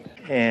wheat,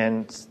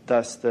 and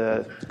thus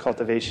the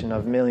cultivation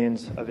of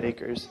millions of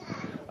acres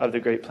of the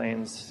Great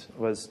Plains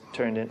was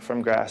turned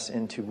from grass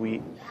into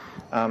wheat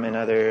and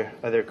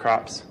other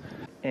crops.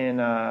 In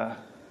the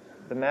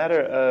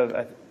matter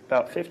of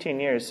about 15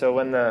 years, so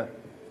when the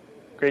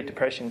Great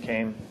Depression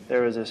came,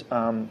 there was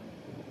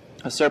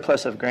a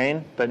surplus of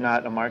grain, but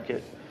not a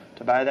market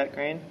to buy that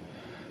grain.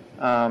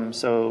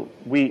 So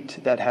wheat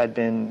that had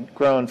been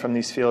grown from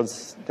these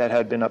fields that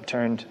had been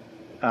upturned,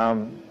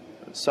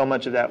 so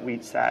much of that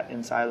wheat sat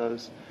in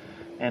silos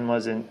and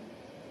wasn't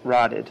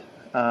rotted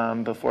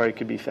before it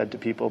could be fed to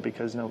people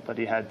because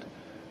nobody had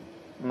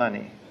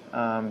money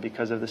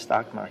because of the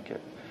stock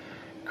market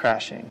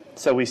crashing.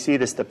 So we see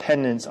this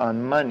dependence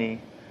on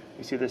money,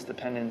 we see this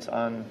dependence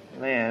on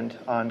land,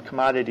 on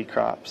commodity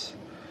crops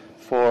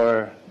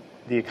for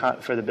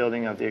the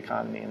building of the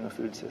economy and the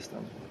food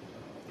system.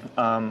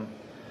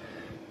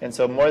 And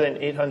so more than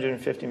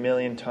 850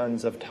 million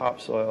tons of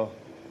topsoil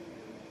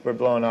were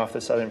blown off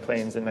the Southern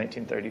Plains in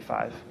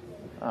 1935,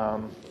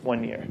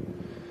 1 year.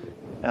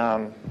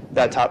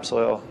 That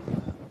topsoil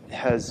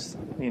has,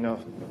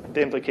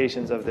 the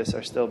implications of this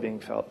are still being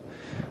felt.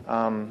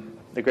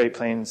 The Great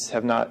Plains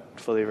have not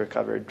fully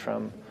recovered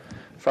from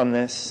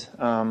this.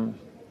 And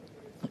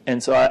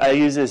so I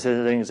use this as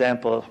an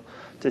example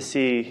to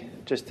see,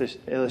 just to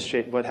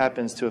illustrate what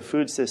happens to a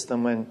food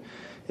system when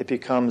it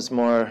becomes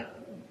more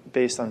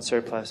based on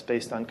surplus,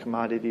 based on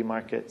commodity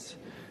markets,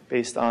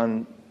 based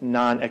on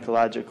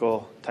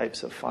non-ecological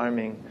types of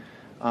farming,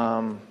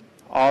 all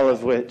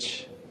of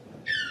which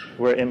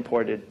were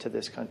imported to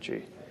this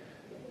country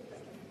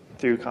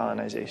through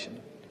colonization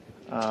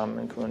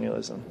and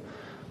colonialism.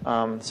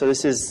 So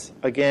this is,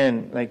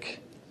 again, like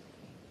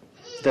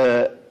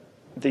the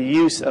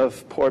use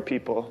of poor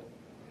people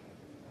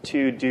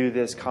to do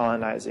this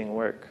colonizing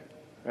work,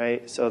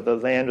 right? So the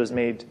land was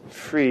made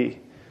free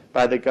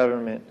by the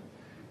government,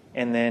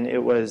 and then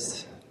it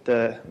was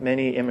the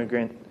many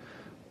immigrant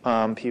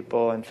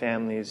people and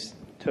families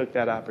took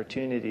that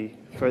opportunity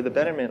for the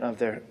betterment of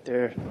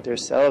their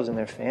selves and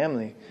their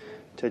family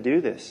to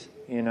do this,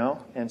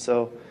 And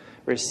so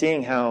we're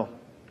seeing how,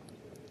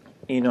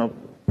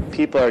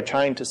 people are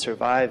trying to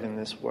survive in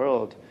this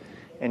world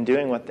and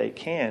doing what they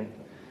can,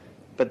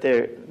 but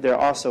they're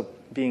also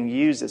being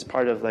used as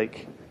part of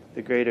like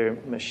the greater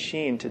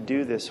machine to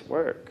do this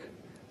work,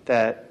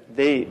 that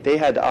they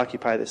had to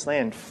occupy this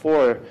land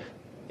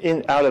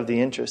out of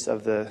the interest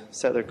of the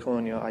settler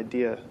colonial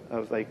idea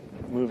of like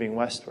moving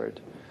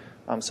westward.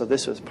 So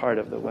this was part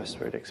of the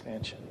westward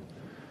expansion.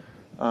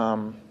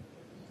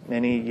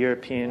 Many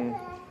European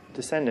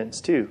descendants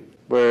too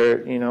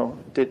were,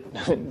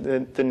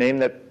 the name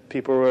that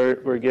people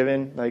were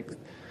given, like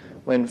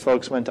when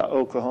folks went to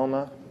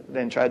Oklahoma,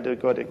 then tried to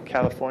go to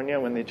California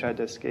when they tried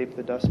to escape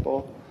the Dust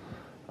Bowl.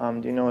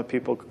 Do you know what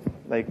people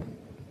like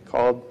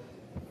called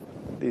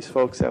these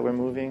folks that were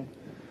moving?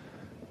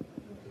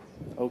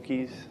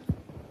 Okies,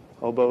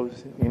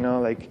 hobos,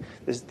 like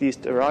these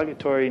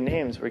derogatory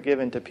names were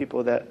given to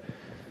people that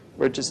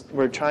were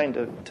trying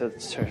to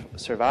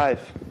survive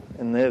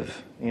and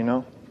live,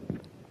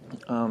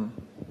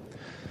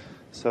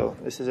 So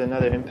this is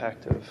another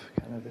impact of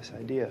kind of this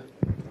idea.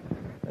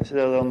 This is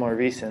a little more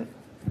recent.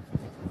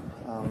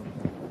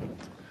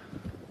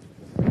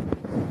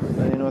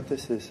 You know what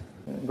this is?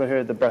 But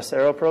here, the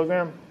Bracero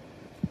program,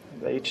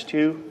 the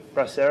H2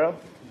 Bracero,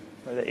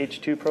 or the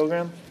H2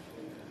 program.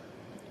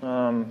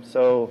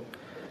 So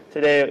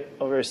today,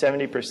 over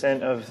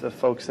 70% of the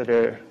folks that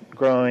are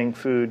growing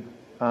food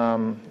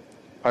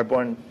are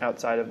born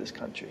outside of this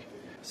country.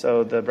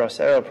 So the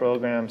Bracero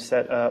program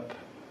set up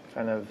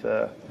kind of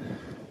the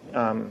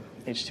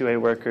H2A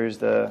workers,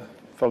 the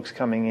folks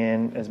coming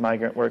in as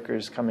migrant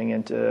workers coming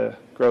in to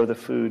grow the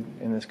food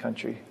in this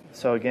country.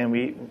 So again,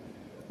 we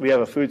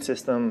have a food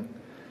system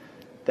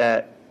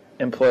that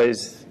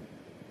employs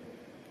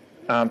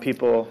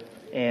people,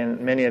 and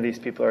many of these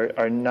people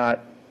are not,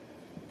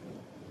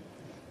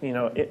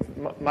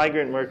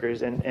 migrant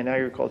workers and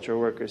agricultural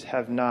workers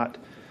have not,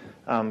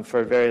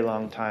 for a very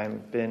long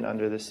time, been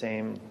under the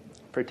same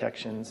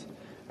protections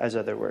as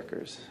other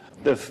workers.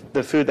 The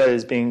food that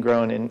is being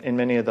grown in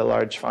many of the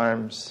large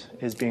farms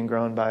is being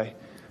grown by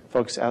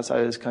folks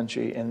outside of this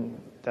country and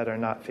that are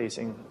not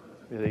facing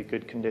really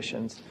good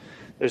conditions.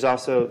 There's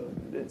also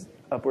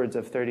upwards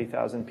of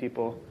 30,000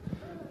 people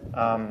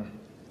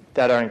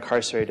that are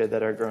incarcerated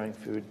that are growing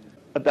food.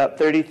 About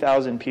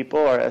 30,000 people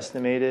are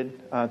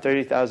estimated,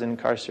 30,000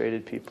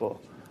 incarcerated people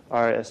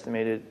are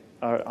estimated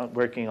are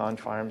working on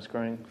farms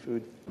growing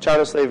food.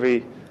 Chattel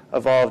slavery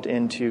evolved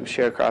into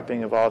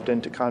sharecropping, evolved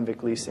into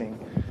convict leasing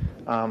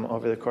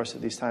over the course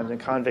of these times. And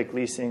convict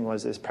leasing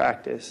was this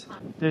practice.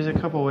 There's a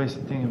couple ways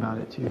to think about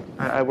it, too.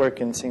 I work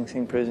in Sing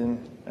Sing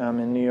prison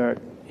in New York,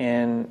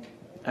 and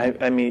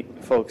I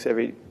meet folks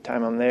every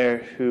time I'm there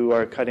who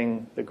are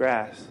cutting the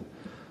grass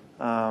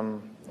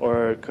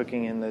or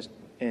cooking in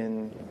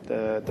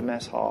the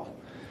mess hall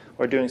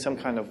or doing some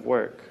kind of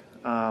work.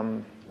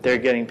 They're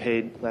getting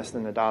paid less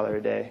than $1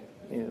 a day,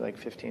 like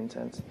 15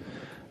 cents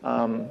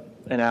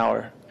an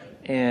hour.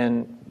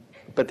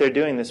 But they're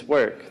doing this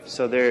work,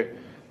 so they're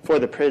for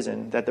the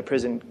prison, that the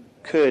prison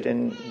could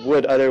and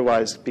would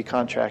otherwise be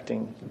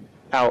contracting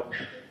out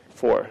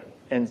for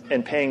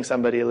and paying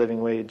somebody a living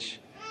wage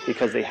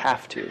because they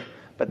have to,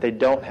 but they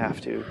don't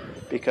have to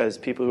because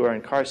people who are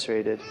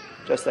incarcerated,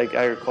 just like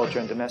agriculture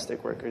and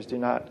domestic workers,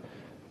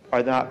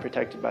 are not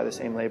protected by the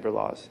same labor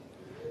laws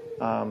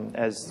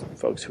as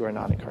folks who are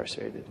not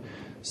incarcerated.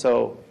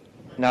 So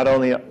not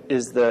only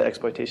is the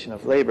exploitation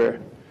of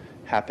labor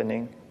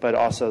happening, but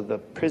also the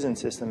prison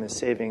system is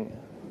saving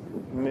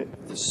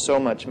so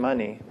much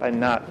money by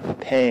not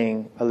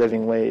paying a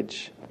living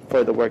wage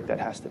for the work that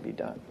has to be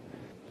done.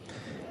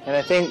 And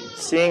I think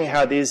seeing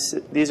how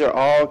these are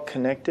all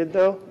connected,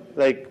 though,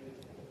 like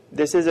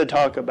this is a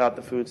talk about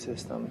the food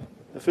system.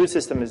 The food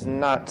system is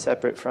not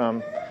separate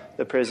from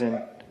the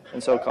prison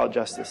and so-called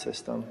justice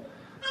system.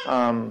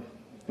 The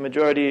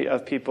majority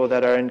of people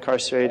that are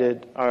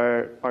incarcerated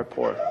are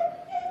poor.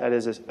 That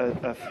is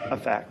a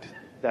fact.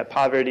 That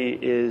poverty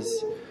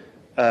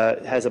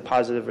has a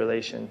positive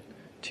relation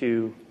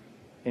to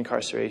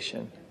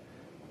incarceration.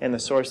 And the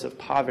source of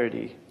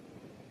poverty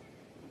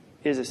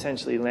is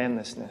essentially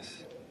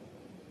landlessness.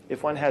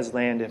 If one has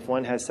land, if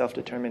one has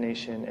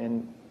self-determination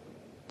and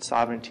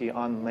sovereignty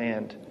on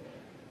land,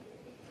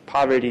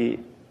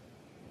 poverty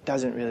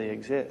doesn't really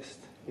exist.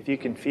 If you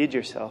can feed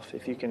yourself,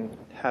 if you can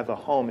have a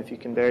home, if you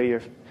can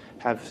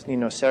have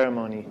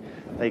ceremony,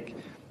 like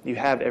you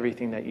have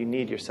everything that you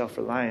need, your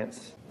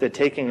self-reliance. The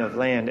taking of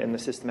land and the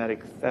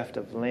systematic theft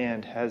of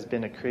land has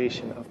been a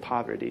creation of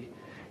poverty.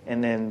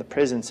 And then the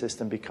prison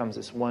system becomes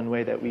this one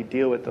way that we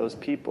deal with those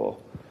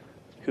people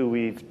who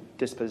we've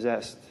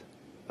dispossessed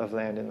of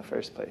land in the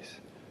first place.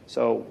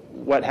 So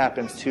what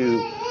happens to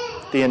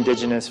the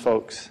indigenous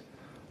folks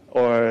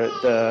or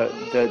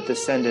the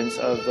descendants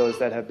of those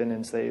that have been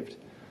enslaved,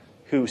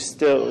 who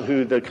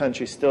the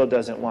country still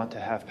doesn't want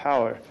to have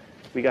power?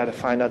 We got to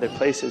find other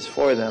places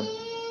for them.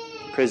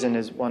 Prison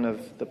is one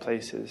of the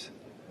places.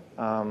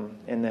 And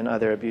then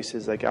other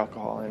abuses like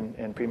alcohol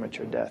and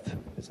premature death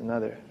is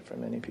another for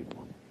many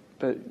people.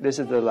 But this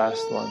is the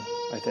last one,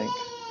 I think.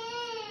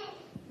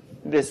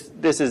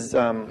 This is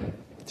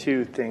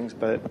two things,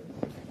 but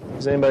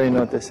does anybody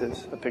know what this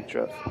is a picture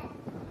of?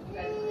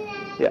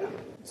 Yeah.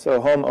 So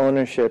home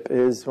ownership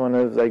is one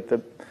of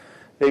the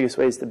biggest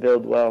ways to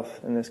build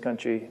wealth in this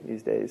country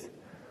these days.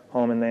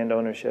 Home and land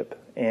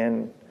ownership.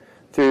 And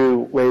through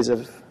ways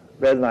of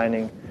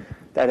redlining,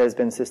 that has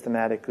been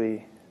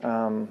systematically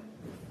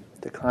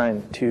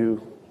declined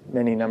to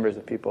many numbers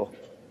of people,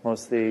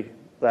 mostly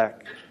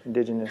Black,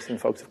 Indigenous, and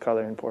folks of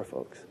color and poor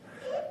folks.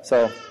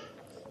 So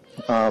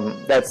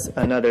that's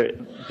another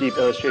deep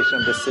illustration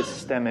of the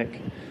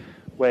systemic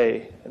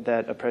way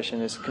that oppression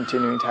is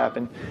continuing to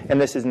happen. And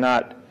this is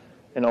not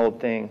an old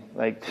thing.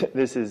 Like,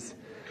 this is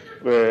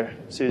where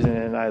Susan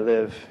and I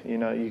live.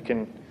 You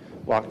can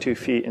walk 2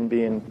 feet and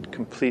be in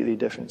completely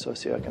different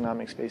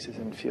socioeconomic spaces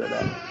and feel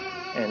that.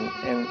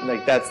 And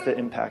that's the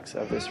impacts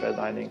of this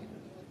redlining.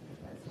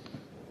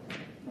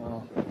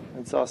 Well,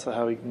 it's also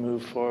how we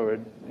move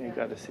forward. You've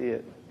got to see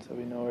it so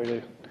we know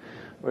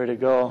where to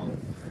go.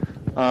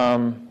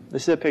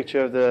 This is a picture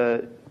of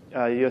the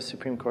U.S.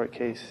 Supreme Court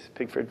case,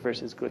 Pigford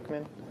versus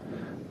Glickman.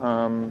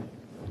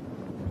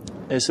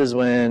 This is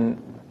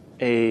when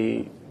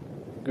a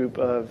group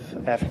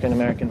of African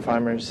American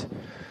farmers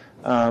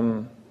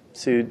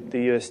sued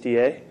the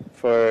USDA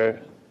for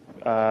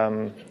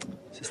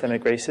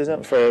systemic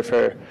racism,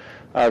 for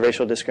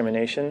racial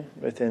discrimination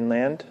within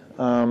land.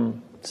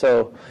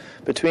 So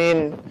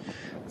between,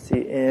 let's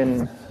see,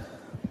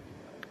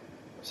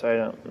 I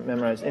don't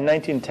memorize, in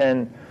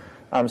 1910,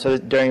 so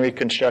during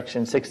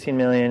Reconstruction, 16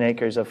 million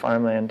acres of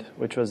farmland,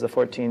 which was the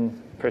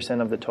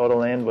 14% of the total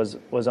land, was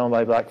owned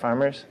by black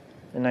farmers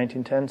in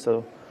 1910,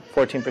 so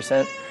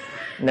 14%.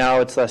 Now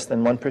it's less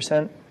than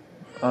 1%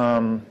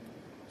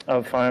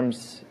 of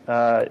farms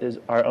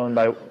are owned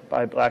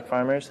by black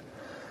farmers.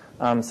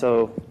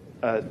 So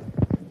I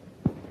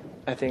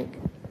think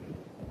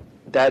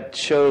that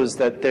shows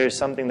that there's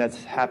something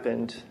that's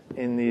happened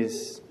in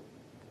these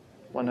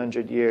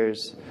 100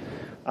 years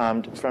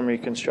from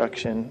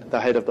Reconstruction, the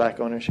height of black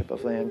ownership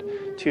of land,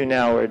 to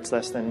now where it's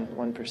less than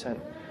 1%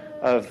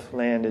 of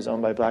land is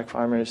owned by black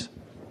farmers,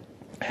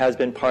 has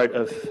been part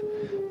of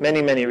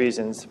many, many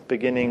reasons,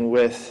 beginning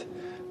with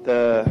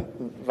the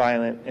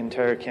violent and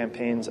terror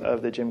campaigns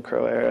of the Jim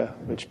Crow era,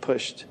 which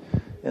pushed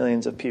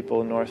millions of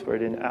people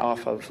northward and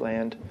off of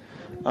land.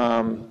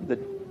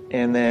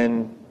 And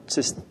then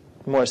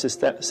more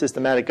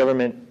systematic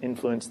government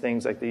influenced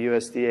things like the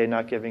USDA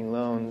not giving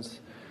loans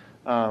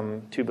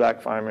to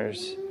black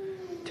farmers,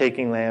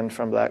 taking land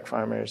from black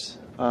farmers,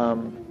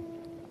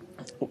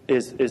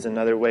 is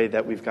another way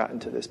that we've gotten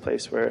to this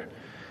place where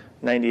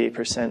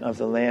 98% of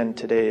the land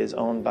today is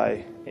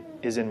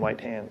in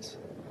white hands.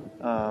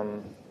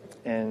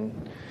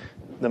 And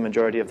the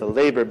majority of the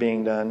labor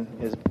being done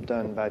is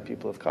done by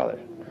people of color.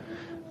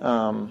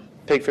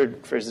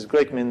 Pigford versus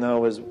Glickman, though,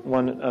 was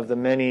one of the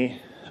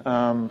many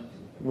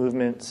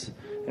movements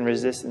and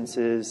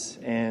resistances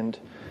and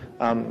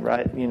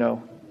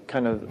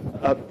kind of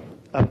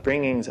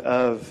upbringings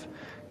of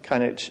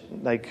kind of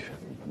like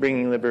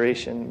bringing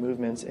liberation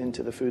movements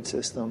into the food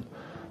system.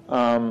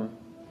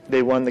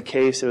 They won the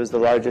case. It was the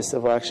largest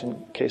civil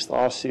action case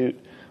lawsuit.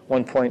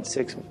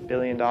 $1.6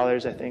 billion, I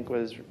think,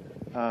 was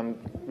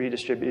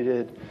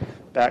redistributed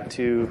back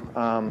to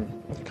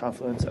the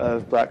confluence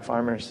of black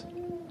farmers.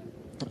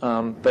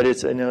 But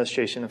it's an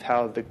illustration of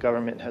how the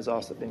government has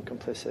also been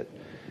complicit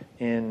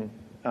in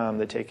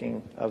the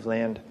taking of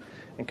land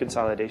and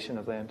consolidation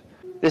of land.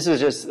 This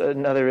is just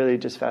another really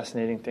just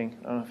fascinating thing.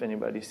 I don't know if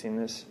anybody's seen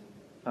this.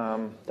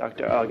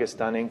 Dr. August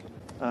Dunning,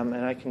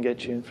 and I can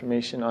get you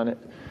information on it.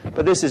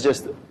 But this is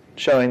just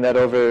showing that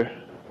over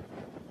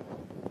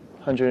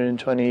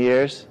 120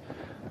 years,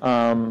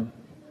 how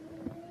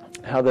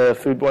the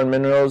foodborne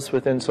minerals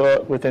within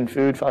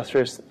food,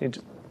 phosphorus,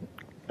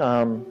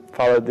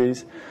 followed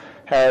these,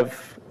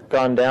 have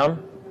gone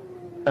down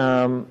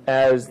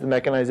as the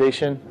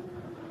mechanization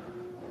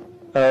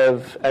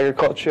of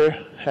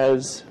agriculture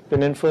has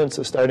been influenced.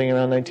 So starting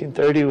around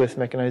 1930 with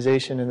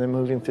mechanization and then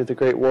moving through the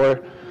Great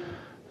War,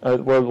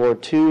 World War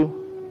II,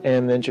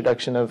 and the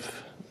introduction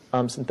of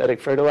synthetic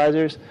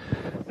fertilizers,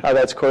 how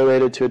that's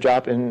correlated to a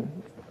drop in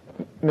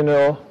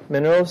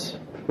minerals,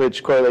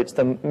 which correlates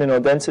to mineral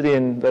density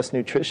and thus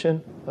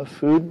nutrition of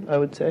food, I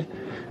would say,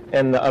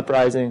 and the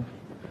uprising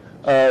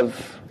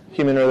of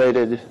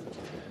human-related,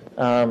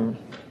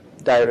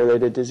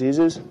 diet-related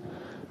diseases.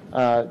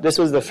 This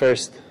was the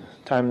first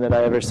time that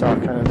I ever saw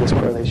kind of this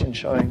correlation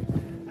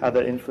showing how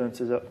the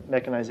influences of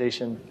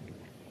mechanization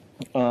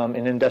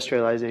and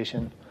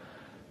industrialization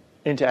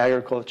into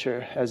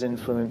agriculture has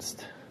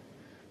influenced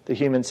the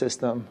human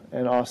system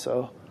and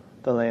also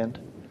the land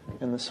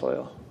and the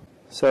soil.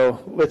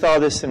 So with all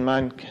this in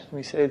mind, can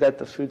we say that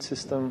the food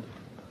system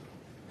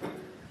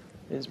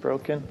is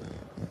broken?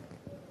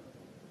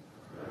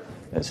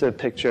 It's a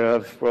picture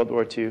of World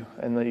War II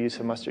and the use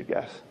of mustard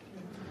gas.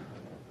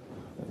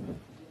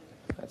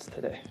 That's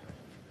today.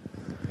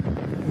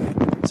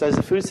 So is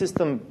the food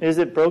system, is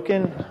it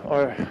broken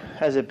or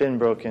has it been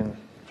broken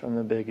from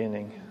the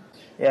beginning?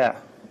 Yeah,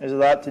 there's a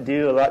lot to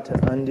do, a lot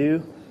to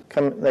undo.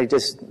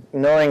 Just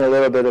knowing a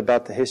little bit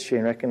about the history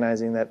and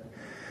recognizing that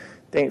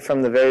I think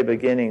from the very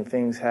beginning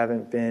things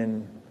haven't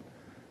been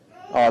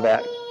all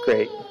that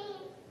great,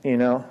 you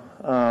know?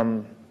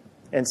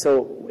 And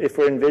so if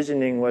we're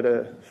envisioning what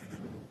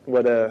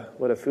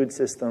a food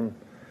system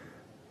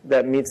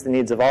that meets the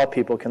needs of all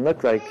people can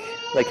look like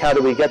how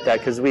do we get that?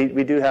 Because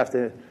we do have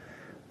to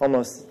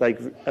almost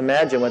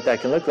imagine what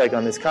that can look like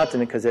on this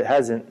continent, because it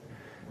hasn't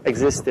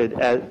existed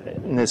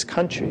in this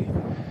country.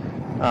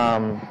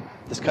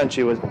 This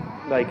country was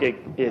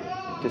it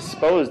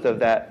disposed of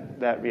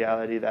that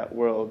reality, that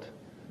world,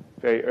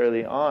 very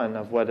early on,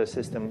 of what a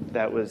system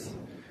that was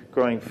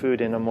growing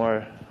food in a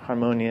more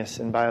harmonious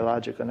and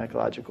biological and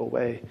ecological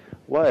way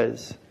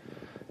was.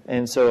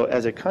 And so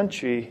as a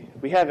country,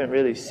 we haven't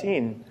really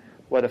seen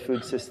what a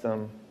food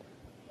system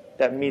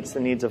that meets the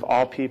needs of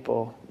all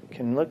people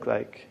can look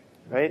like,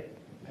 right?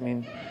 I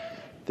mean,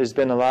 there's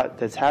been a lot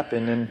that's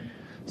happened. And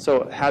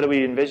so how do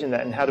we envision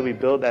that and how do we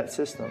build that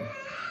system?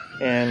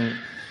 And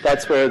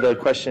that's where the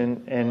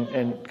question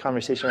and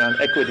conversation around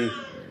equity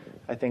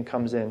I think,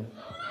 comes in.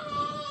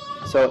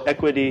 So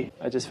equity,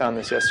 I just found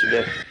this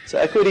yesterday. So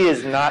equity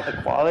is not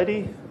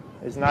equality,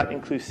 is not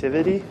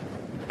inclusivity.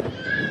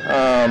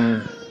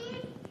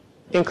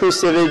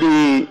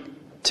 Inclusivity,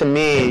 to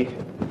me,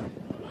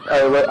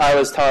 I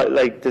was taught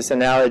like this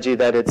analogy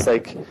that it's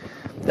like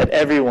that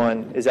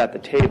everyone is at the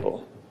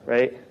table,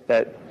 right?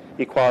 That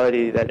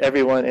equality, that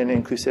everyone in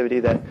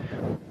inclusivity, that,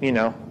 you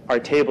know, our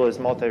table is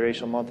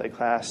multiracial,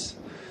 multi-class,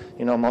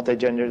 you know,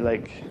 multi-gender,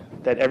 like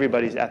that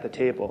everybody's at the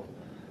table.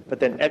 But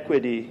then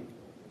equity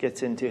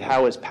gets into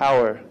how is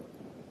power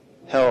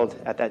held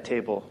at that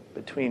table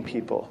between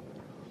people.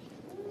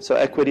 So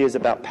equity is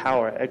about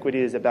power. Equity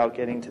is about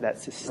getting to that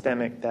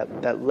systemic,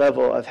 that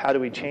level of how do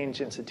we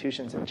change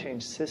institutions and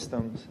change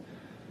systems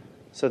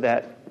so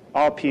that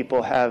all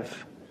people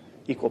have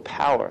equal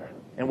power,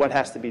 and what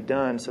has to be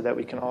done so that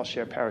we can all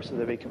share power, so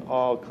that we can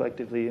all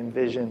collectively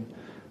envision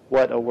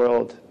what a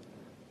world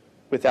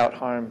without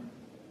harm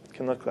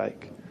can look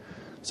like.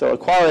 So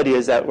equality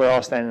is that we're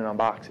all standing on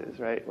boxes,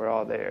 right? We're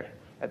all there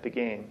at the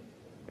game.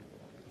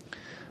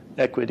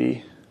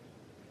 Equity,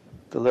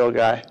 the little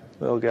guy,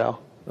 little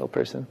gal, little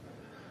person,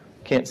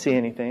 can't see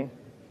anything,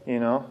 you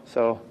know?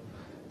 So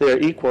they're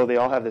equal, they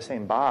all have the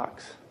same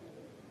box.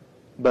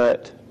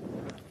 But,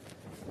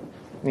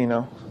 you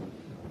know,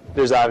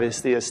 there's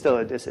obviously still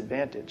a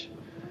disadvantage.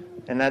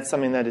 And that's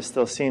something that is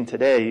still seen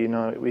today. You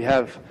know, we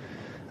have,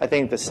 I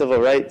think the civil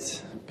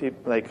rights,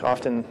 people, like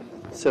often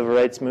civil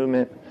rights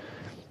movement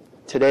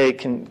today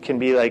can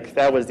be like,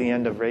 that was the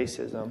end of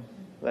racism.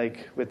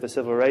 Like with the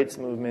civil rights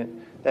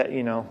movement, that,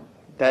 you know,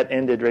 that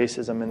ended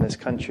racism in this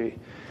country.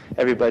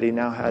 Everybody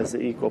now has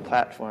the equal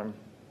platform.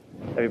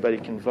 Everybody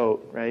can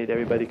vote, right?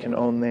 Everybody can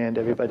own land.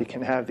 Everybody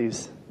can have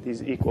these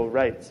equal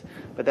rights.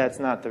 But that's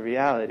not the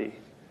reality.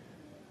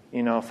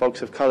 You know,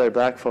 folks of color,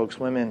 black folks,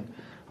 women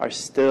are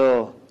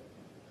still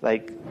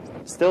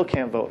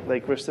can't vote.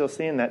 Like, we're still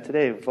seeing that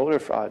today, voter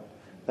fraud.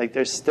 Like,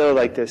 there's still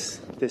like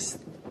this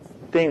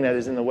thing that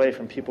is in the way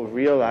from people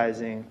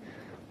realizing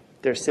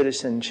their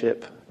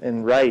citizenship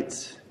and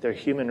rights, their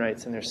human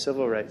rights and their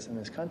civil rights in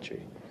this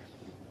country.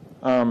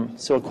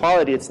 So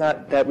equality, it's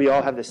not that we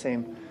all have the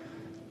same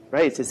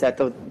rights. It's that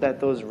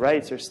those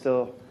rights are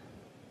still,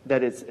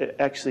 that it's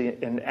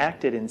actually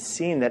enacted and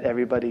seen that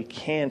everybody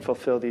can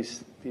fulfill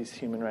these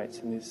human rights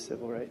and these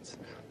civil rights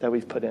that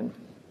we've put in.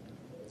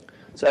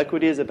 So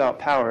equity is about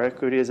power.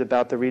 Equity is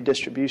about the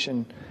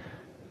redistribution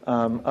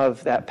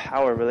of that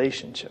power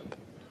relationship.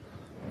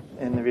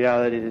 And the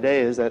reality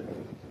today is that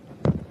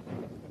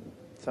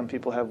some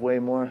people have way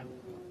more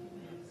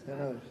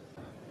than others.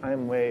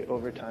 I'm way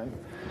over time.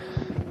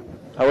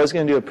 I was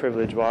going to do a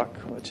privilege walk,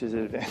 which is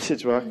an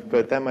advantage walk,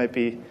 but that might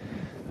be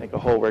like a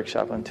whole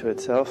workshop unto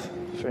itself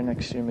for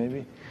next year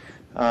maybe.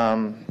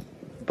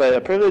 But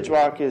a privilege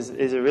walk is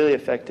a really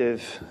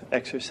effective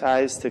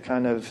exercise to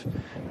kind of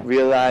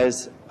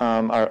realize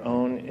our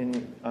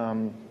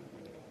own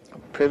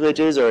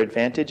privileges or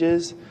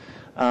advantages.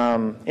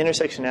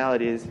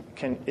 Intersectionality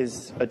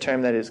is a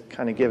term that is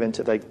kind of given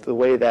to like the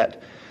way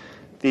that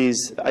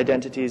these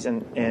identities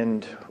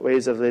and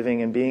ways of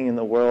living and being in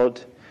the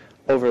world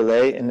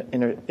overlay and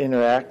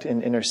interact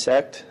and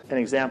intersect. An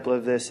example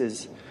of this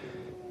is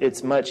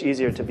it's much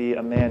easier to be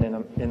a man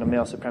in a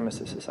male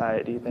supremacist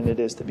society than it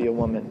is to be a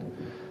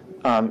woman.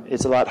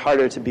 It's a lot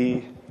harder to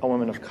be a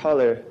woman of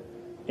color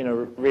in a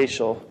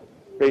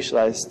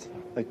racialized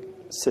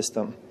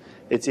system.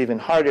 It's even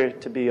harder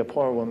to be a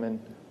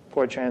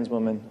poor trans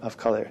woman of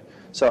color.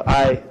 So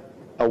I,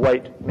 a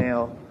white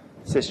male,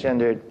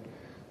 cisgendered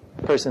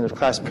person of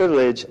class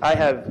privilege, I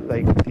have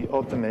like the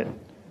ultimate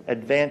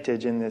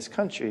advantage in this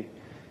country.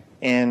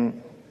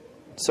 And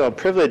so a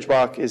privilege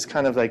walk is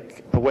kind of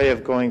like a way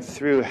of going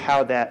through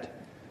how that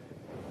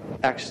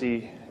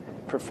actually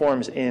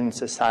performs in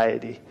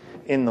society,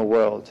 in the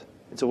world.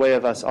 It's a way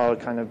of us all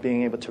kind of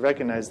being able to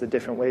recognize the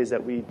different ways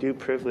that we do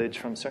privilege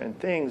from certain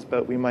things,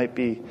 but we might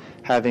be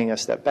having a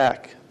step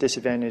back,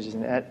 disadvantages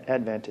and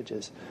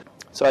advantages.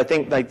 So I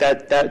think like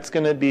that's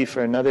going to be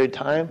for another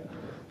time,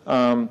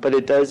 but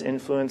it does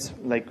influence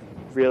like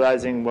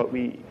realizing what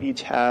we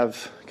each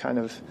have kind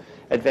of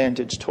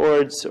advantage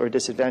towards or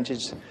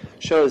disadvantage,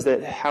 shows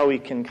that how we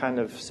can kind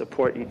of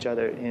support each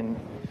other in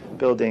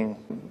building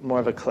more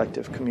of a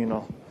collective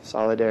communal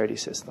solidarity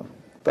system.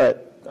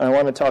 But I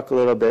want to talk a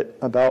little bit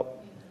about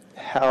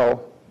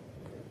how,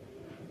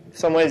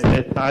 some ways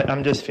that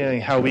I'm just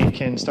feeling how we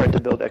can start to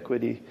build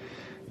equity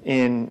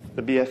in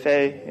the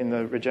BFA, in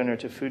the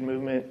regenerative food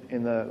movement,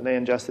 in the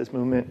land justice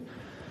movement,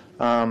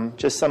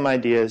 just some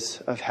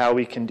ideas of how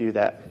we can do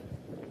that.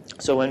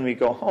 So when we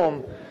go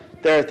home,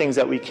 there are things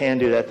that we can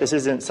do that. This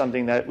isn't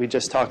something that we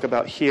just talk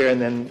about here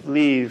and then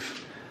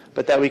leave,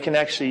 but that we can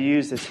actually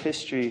use this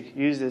history,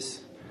 use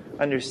this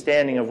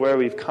understanding of where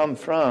we've come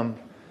from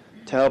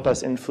to help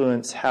us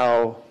influence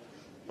how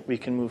we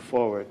can move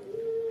forward.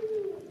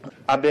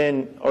 I've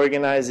been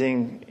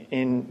organizing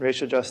in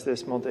racial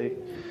justice,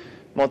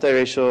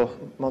 multiracial,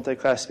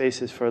 multi-class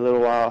spaces for a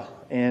little while,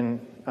 and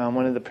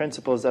one of the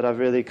principles that I've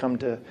really come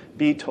to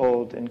be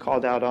told and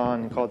called out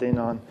on and called in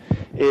on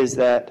is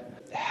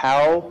that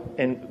how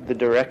and the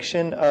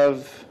direction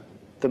of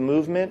the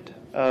movement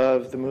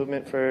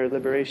for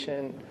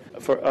liberation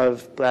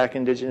of Black,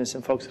 Indigenous,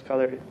 and folks of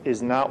color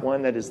is not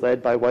one that is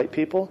led by white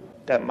people.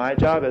 That my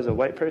job as a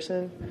white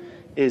person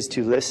is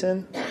to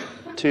listen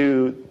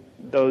to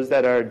those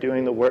that are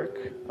doing the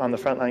work on the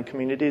frontline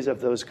communities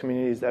of those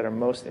communities that are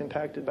most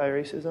impacted by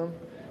racism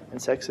and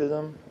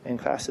sexism and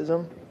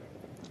classism.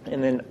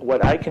 And then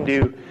what I can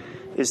do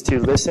is to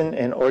listen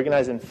and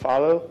organize and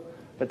follow,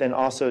 but then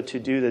also to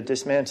do the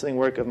dismantling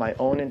work of my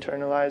own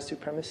internalized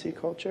supremacy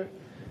culture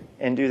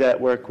and do that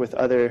work with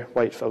other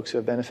white folks who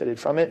have benefited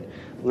from it,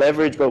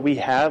 leverage what we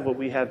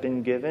have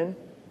been given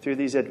through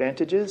these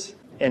advantages,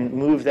 and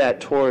move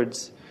that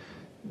towards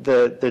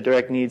the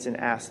direct needs and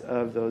asks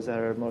of those that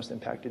are most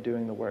impacted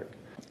doing the work.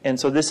 And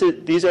so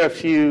these are a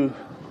few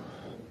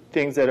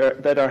things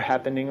that are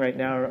happening right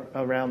now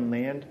around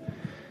land.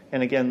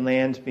 And again,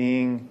 land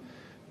being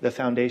the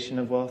foundation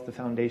of wealth, the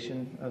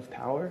foundation of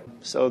power.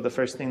 So the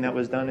first thing that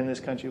was done in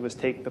this country was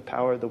take the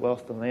power, the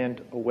wealth, the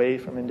land away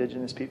from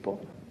indigenous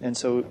people. And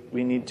so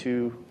we need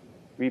to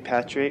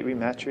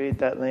rematriate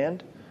that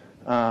land,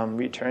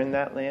 return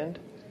that land,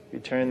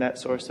 return that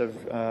source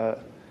of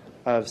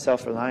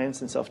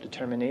self-reliance and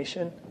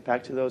self-determination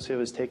back to those who it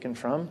was taken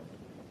from.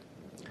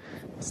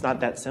 It's not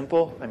that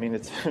simple. I mean,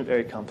 it's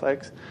very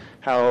complex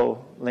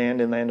how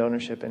land and land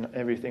ownership and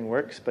everything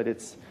works, but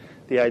it's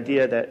the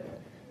idea that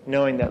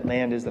knowing that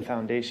land is the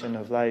foundation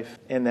of life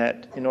and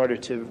that in order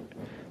to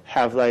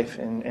have life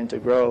and to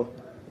grow,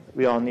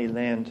 we all need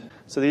land.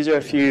 So these are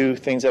a few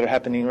things that are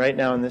happening right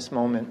now in this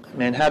moment.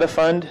 Manhattan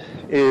Fund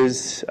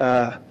is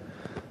a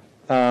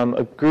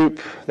group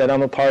that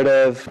I'm a part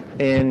of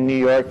in New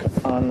York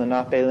on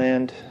Lenape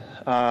land,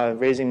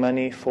 raising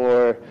money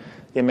for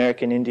the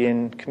American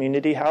Indian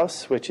Community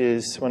House, which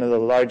is one of the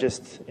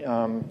largest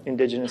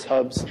indigenous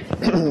hubs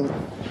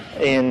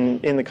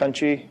in the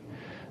country.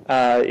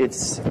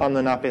 It's on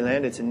Lenape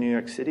land. It's in New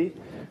York City,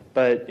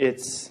 but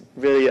it's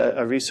really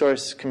a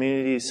resource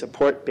community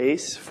support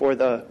base for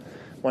the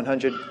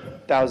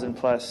 100,000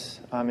 plus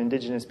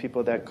indigenous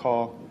people that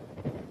call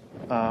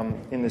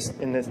in this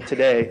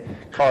today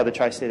call the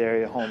tri-state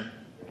area home.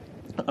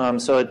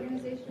 So What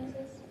organization is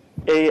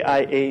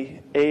this?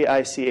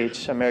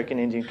 AICH, American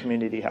Indian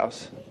Community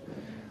House.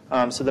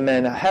 So the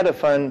Manhattan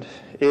Fund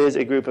is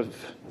a group of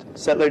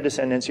settler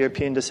descendants,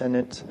 European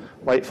descendants,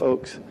 white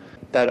folks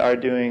that are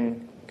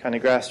doing kind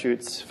of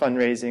grassroots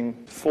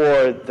fundraising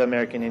for the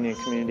American Indian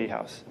Community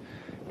House.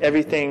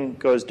 Everything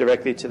goes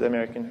directly to the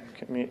American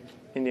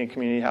Indian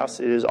Community House.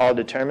 It is all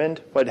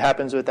determined. What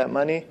happens with that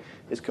money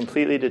is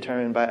completely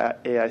determined by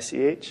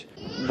AICH.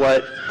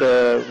 What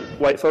the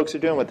white folks are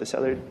doing, what the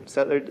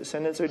settler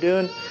descendants are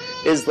doing,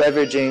 is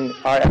leveraging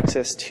our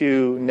access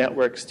to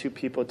networks, to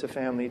people, to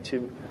family,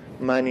 to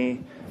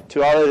money,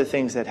 to all of the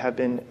things that have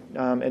been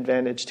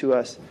advantage to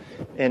us,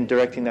 and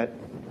directing that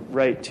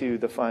right to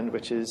the fund,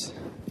 which is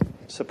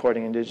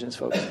supporting indigenous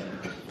folks.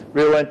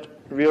 Real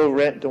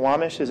Rent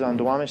Duwamish is on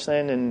Duwamish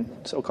land in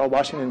so-called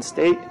Washington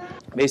State.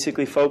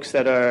 Basically, folks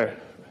that are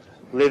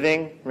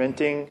living,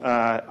 renting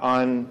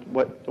on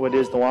what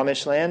is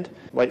Duwamish land.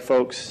 White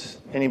folks,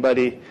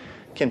 anybody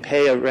can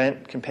pay a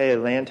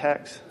land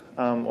tax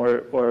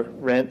or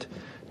rent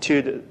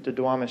to the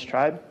Duwamish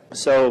tribe.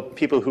 So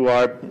people who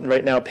are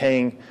right now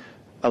paying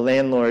a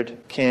landlord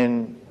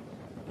can,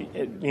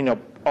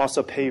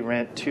 also pay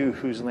rent to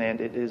whose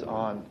land it is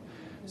on.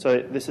 So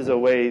this is a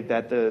way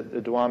that the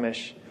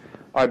Duwamish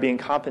are being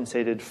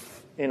compensated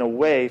in a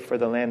way for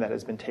the land that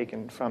has been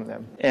taken from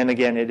them. And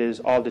again, it is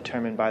all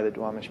determined by the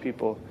Duwamish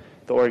people.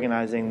 The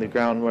organizing, the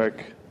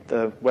groundwork,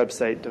 the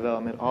website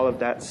development, all of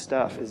that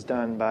stuff is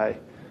done by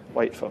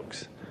white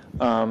folks.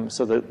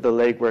 So the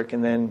legwork,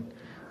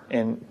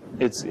 and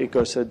it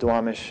goes to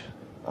Duwamish.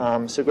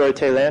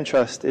 Segurite Land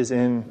Trust is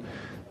in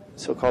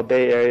so-called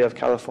Bay Area of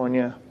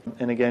California.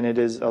 And again, it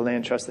is a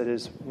land trust that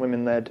is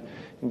women-led,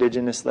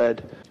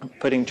 indigenous-led,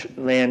 putting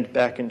land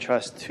back in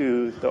trust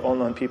to the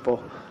Olon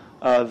people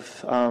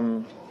of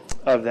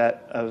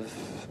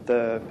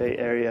the Bay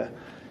Area.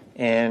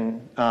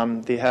 And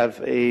they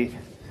have it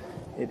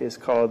is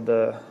called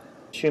the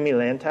Shumi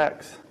land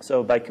tax.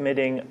 So by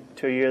committing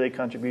to a yearly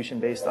contribution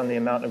based on the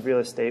amount of real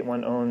estate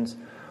one owns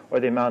or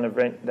the amount of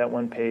rent that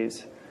one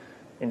pays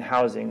in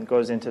housing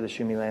goes into the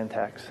Shumi land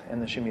tax,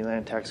 and the Shumi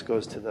land tax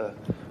goes to the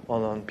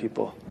Olon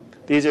people.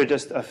 These are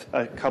just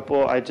a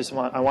couple.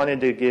 I wanted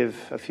to give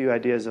a few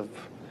ideas of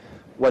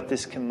what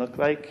this can look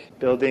like: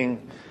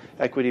 building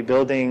equity,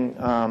 building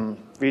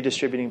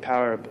redistributing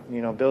power,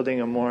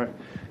 building a more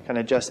kind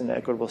of just and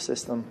equitable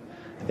system.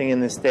 I think in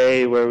this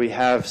day where we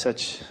have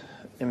such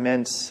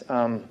immense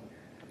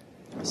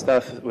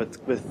stuff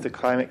with the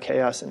climate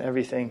chaos and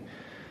everything,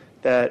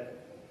 that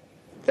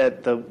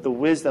the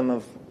wisdom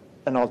of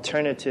an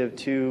alternative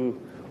to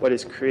what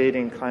is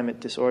creating climate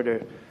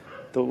disorder,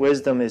 the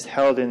wisdom is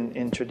held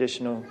in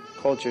traditional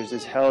cultures,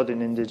 is held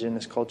in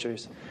indigenous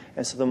cultures.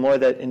 And so the more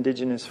that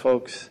indigenous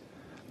folks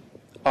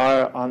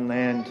are on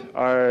land,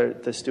 are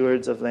the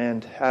stewards of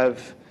land,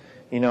 have,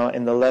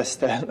 and the less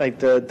that,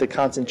 the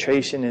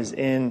concentration is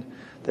in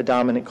the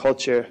dominant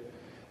culture,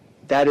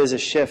 that is a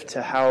shift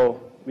to how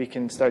we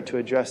can start to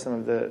address some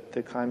of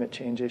the climate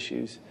change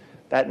issues.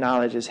 That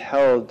knowledge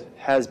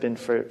has been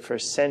for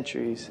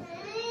centuries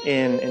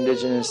in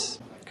indigenous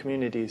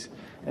communities.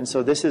 And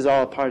so this is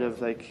all part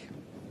of like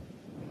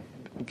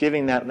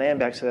giving that land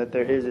back so that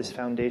there is this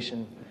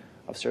foundation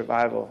of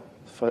survival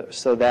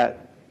so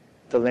that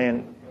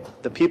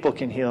the people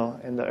can heal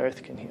and the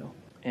earth can heal.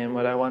 And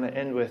what I want to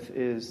end with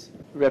is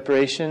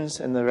reparations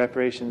and the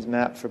reparations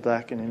map for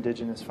Black and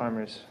Indigenous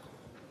farmers.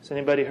 Has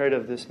anybody heard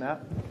of this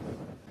map?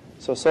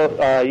 So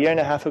a year and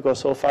a half ago,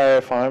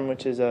 Soulfire Farm,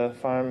 which is a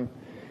farm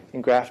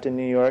in Grafton,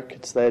 New York,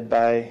 it's led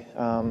by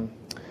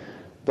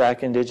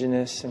Black,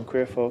 Indigenous, and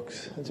queer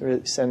folks. It's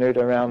really centered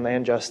around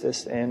land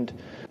justice and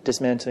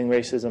dismantling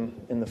racism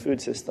in the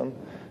food system.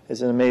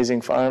 It's an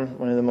amazing farm,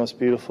 one of the most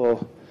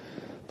beautiful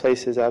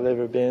places I've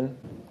ever been.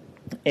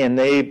 And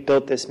they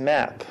built this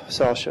map.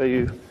 So I'll show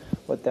you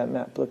what that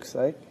map looks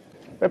like.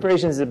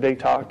 Reparations is a big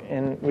talk,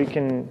 and we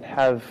can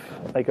have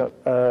like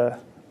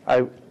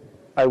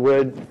I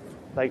would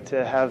like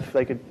to have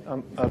like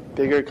a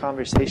bigger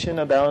conversation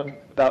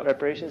about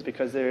reparations,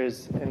 because there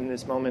is in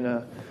this moment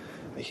a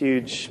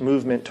huge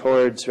movement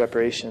towards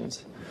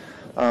reparations.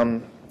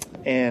 And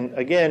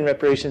again,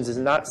 reparations is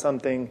not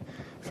something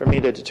for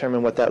me to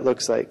determine what that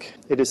looks like.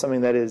 It is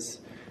something that is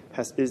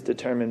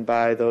determined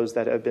by those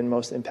that have been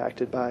most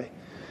impacted by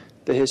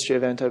the history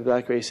of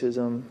anti-Black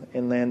racism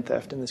and land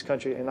theft in this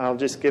country. And I'll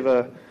just give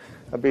a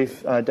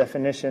brief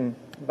definition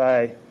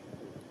by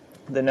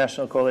the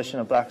National Coalition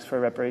of Blacks for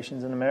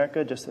Reparations in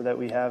America, just so that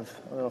we have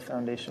a little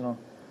foundational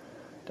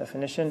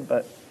definition.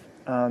 But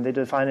they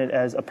define it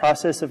as a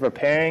process of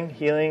repairing,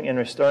 healing, and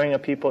restoring a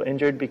people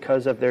injured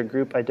because of their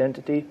group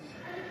identity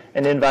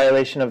and in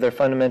violation of their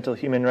fundamental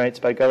human rights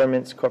by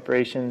governments,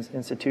 corporations,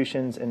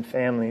 institutions, and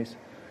families.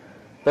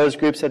 Those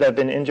groups that have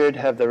been injured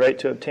have the right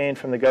to obtain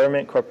from the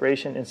government,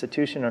 corporation,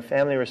 institution, or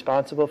family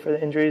responsible for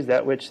the injuries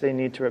that which they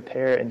need to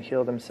repair and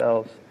heal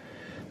themselves.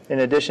 In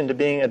addition to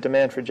being a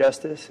demand for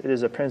justice, it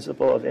is a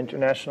principle of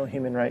international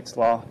human rights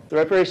law. The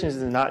reparations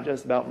is not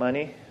just about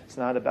money. It's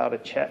not about a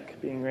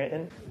check being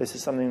written. This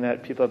is something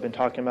that people have been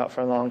talking about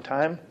for a long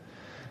time,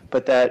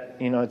 but that,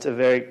 it's a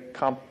very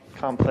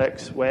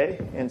complex way,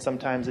 and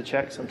sometimes a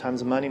check,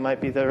 sometimes money might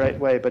be the right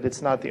way, but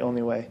it's not the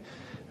only way.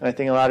 And I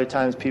think a lot of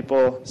times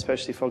people,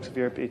 especially folks of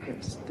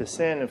European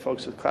descent and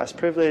folks with class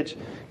privilege,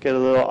 get a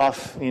little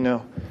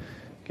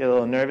get a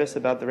little nervous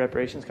about the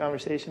reparations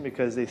conversation,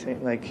 because they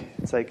think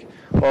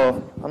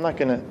well,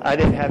 I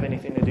didn't have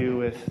anything to do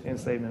with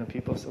enslavement of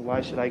people, so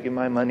why should I give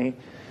my money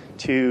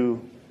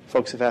to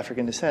folks of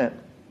African descent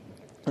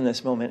in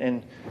this moment?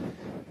 And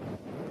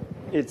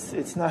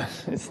it's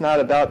not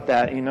about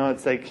that,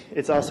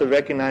 it's also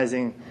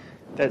recognizing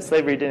that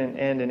slavery didn't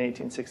end in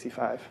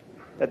 1865.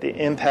 That the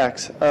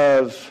impacts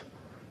of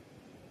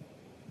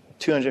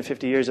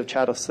 250 years of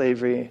chattel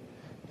slavery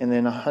and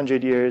then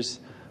 100 years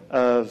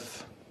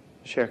of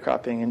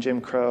sharecropping and Jim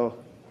Crow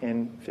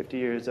and 50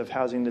 years of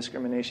housing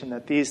discrimination,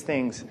 that these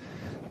things,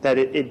 that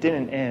it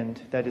didn't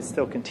end, that it's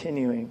still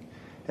continuing,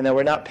 and that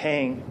we're not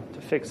paying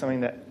to fix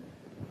something that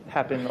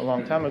happened a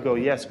long time ago.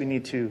 Yes, we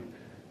need to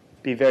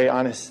be very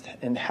honest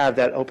and have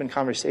that open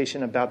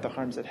conversation about the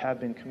harms that have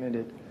been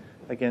committed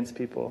against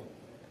people,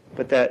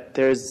 but that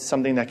there's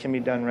something that can be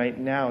done right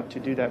now to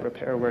do that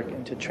repair work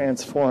and to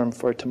transform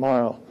for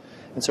tomorrow.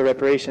 And so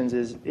reparations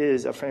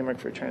is a framework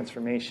for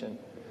transformation.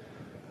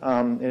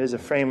 It is a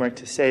framework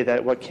to say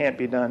that what can't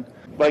be done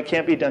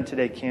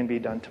today can be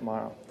done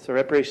tomorrow. So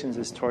reparations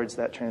is towards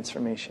that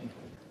transformation.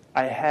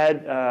 I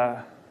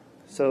had,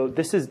 so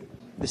this is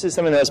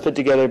something that was put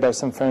together by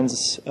some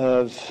friends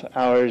of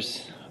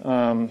ours.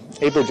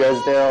 Abra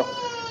Dresdale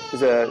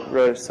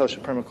wrote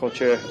Social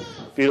Permaculture,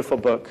 beautiful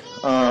book.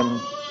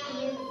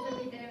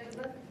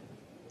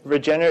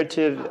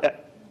 Regenerative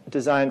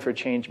Design for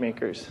Change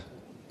Makers,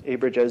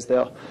 Abra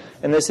Dresdale.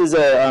 And this is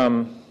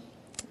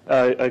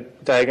a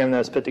diagram that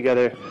was put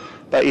together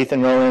by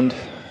Ethan Rowland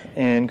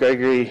and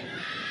Gregory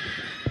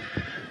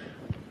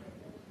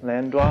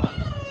Landois.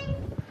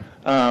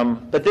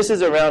 But this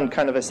is around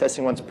kind of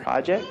assessing one's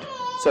project.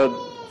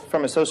 So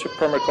from a social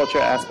permaculture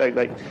aspect,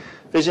 like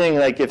visioning,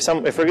 like if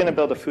we're going to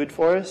build a food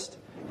forest,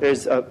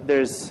 there's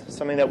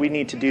something that we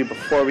need to do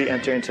before we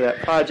enter into that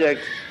project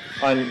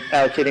on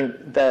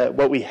allocating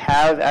what we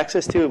have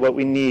access to, what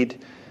we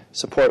need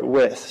support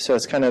with. So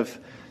it's kind of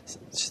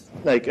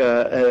like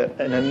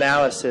an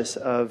analysis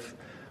of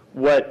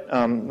what,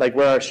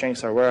 where our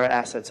strengths are, where our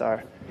assets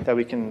are that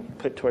we can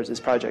put towards this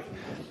project.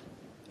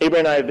 Abra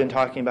and I have been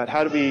talking about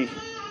how do we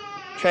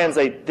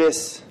translate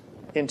this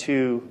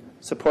into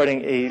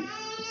supporting a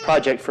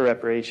project for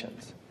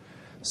reparations.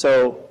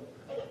 So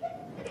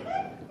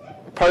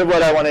part of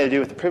what I wanted to do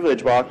with the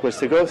privilege walk was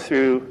to go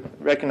through,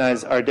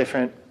 recognize our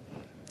different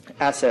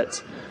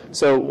assets.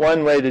 So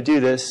one way to do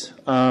this,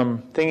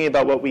 thinking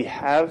about what we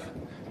have,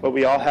 what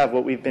we all have,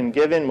 what we've been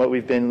given, what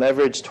we've been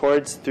leveraged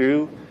towards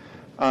through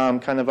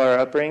kind of our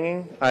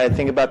upbringing. I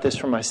think about this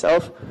for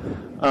myself.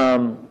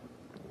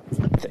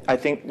 I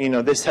think,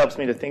 this helps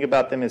me to think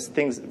about them as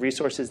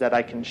resources that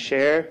I can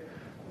share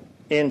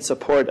in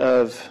support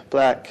of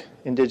Black,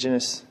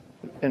 Indigenous,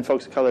 and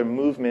folks of color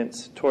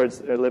movements towards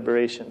their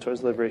liberation,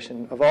 towards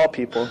liberation of all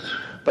people,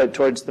 but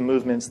towards the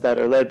movements that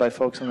are led by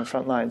folks on the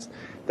front lines,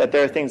 that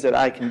there are things that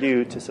I can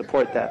do to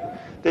support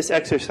that. This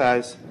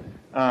exercise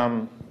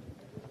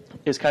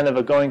is kind of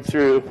a going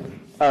through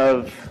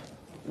of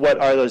what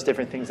are those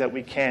different things that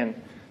we can.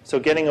 So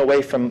getting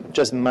away from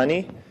just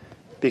money,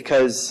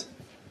 because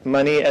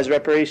money as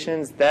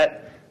reparations,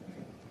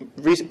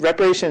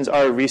 reparations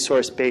are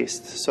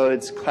resource-based, so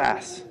it's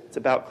class. It's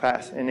about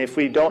class. And if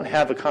we don't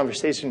have a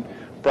conversation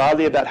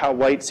broadly about how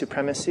white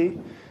supremacy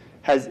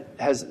has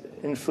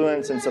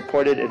influenced and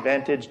supported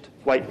advantaged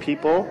white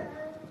people,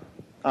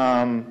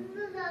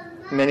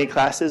 many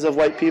classes of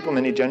white people,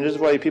 many genders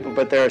of white people,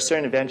 but there are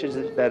certain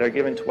advantages that are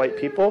given to white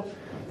people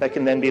that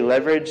can then be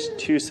leveraged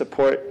to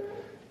support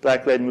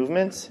Black-led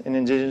movements and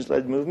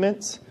Indigenous-led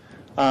movements.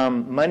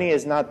 Money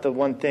is not the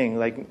one thing.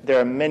 Like, there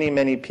are many,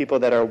 many people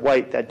that are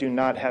white that do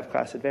not have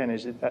class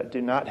advantage, that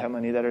do not have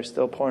money, that are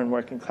still poor and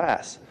working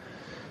class.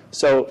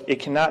 So it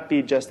cannot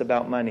be just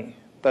about money.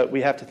 But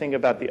we have to think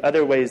about the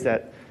other ways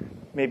that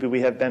maybe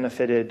we have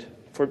benefited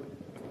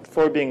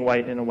for being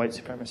white in a white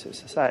supremacist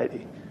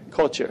society,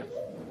 culture.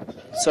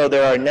 So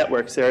there are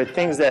networks. There are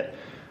things that,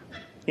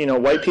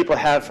 white people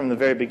have from the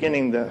very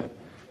beginning,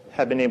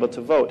 have been able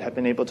to vote, have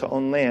been able to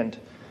own land.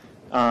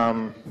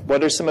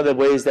 What are some of the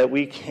ways that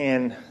we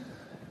can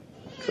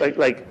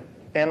like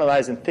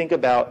analyze and think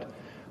about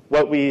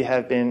what we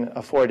have been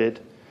afforded,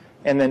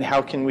 and then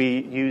how can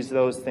we use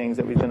those things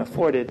that we've been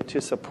afforded to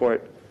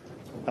support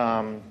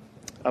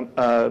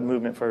a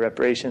movement for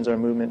reparations or a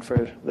movement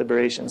for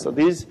liberation. So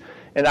these,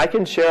 and I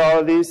can share all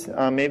of these.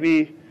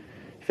 Maybe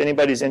if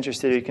anybody's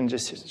interested, you can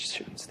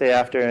just stay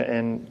after,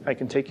 and I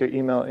can take your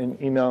email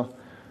and email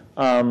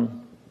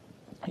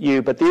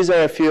you. But these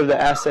are a few of the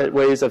asset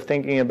ways of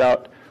thinking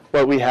about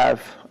what we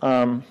have.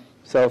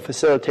 So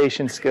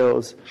facilitation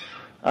skills,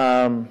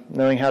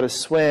 knowing how to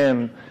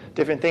swim,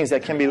 different things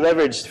that can be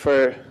leveraged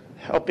for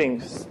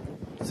helping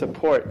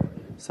support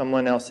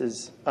someone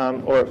else's,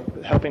 or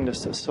helping to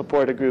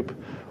support a group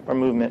or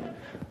movement.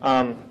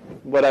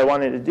 What I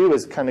wanted to do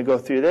was kind of go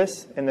through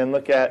this and then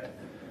look at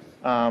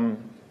one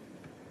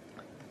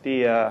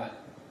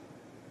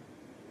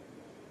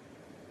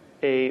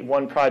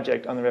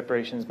project on the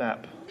reparations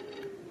map.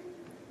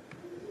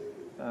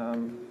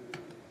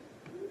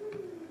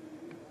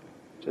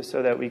 Just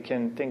so that we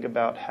can think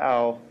about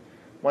how,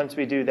 once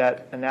we do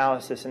that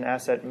analysis and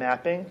asset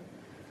mapping,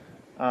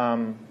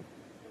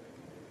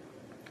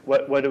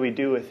 what do we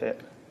do with it?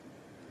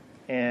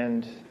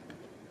 And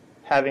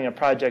having a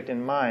project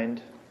in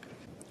mind,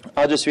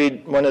 I'll just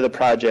read one of the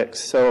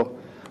projects. So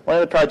one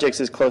of the projects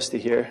is close to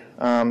here.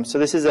 So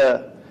this is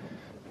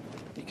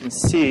you can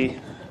see,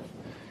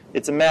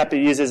 it's a map that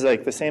uses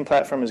like the same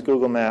platform as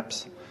Google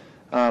Maps.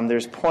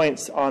 There's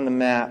points on the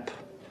map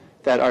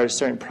that are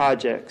certain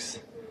projects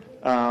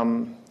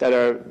that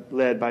are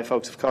led by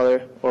folks of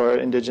color or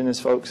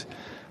indigenous folks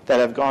that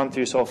have gone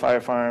through Soul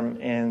Fire Farm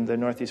and the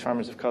Northeast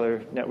Farmers of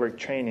Color Network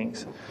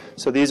trainings.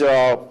 So these are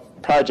all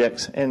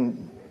projects.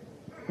 And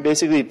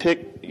basically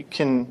you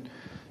can,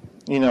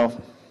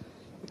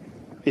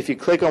 if you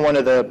click on one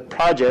of the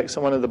projects,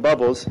 on one of the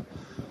bubbles,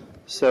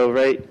 so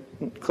right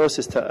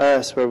closest to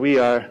us where we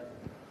are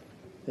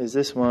is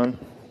this one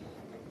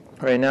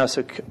right now.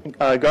 So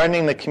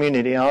gardening the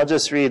community. I'll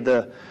just read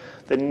the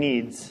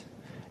needs.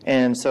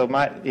 And so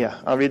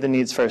I'll read the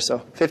needs first.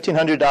 So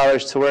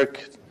 $1,500 to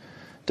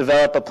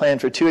develop a plan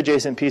for 2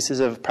 adjacent pieces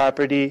of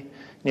property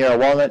near a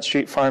Walnut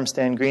Street farm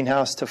stand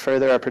greenhouse to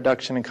further our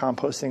production and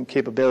composting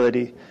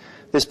capability.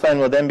 This plan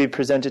will then be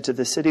presented to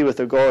the city with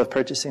the goal of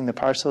purchasing the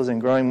parcels and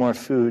growing more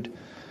food.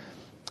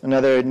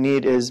 Another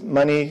need is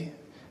money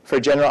for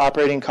general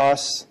operating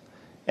costs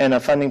and a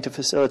funding to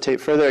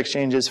facilitate further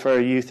exchanges for our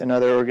youth and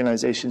other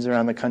organizations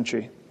around the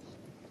country.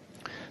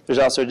 There's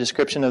also a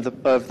description of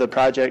the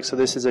project. So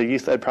this is a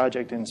youth-led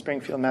project in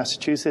Springfield,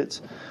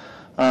 Massachusetts.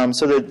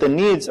 So the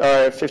needs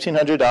are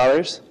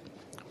 $1,500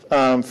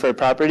 for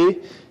property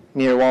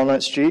near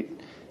Walnut Street,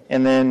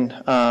 and then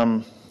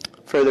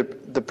for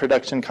the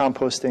production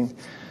composting.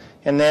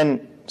 And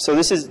then, so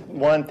this is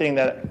one thing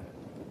that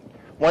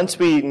once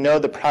we know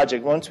the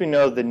project, once we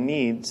know the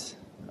needs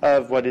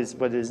of what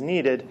is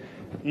needed,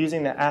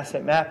 using the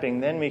asset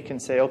mapping, then we can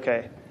say,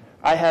 okay,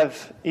 I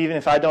have, even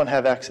if I don't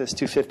have access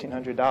to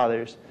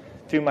 $1,500,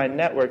 through my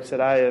networks that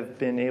I have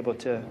been able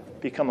to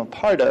become a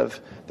part of,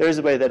 there's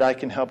a way that I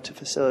can help to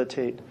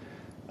facilitate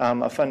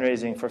a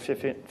fundraising for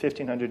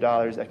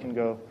 $1,500 that can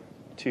go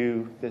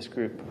to this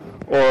group.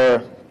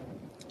 Or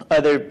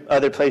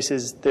other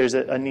places, there's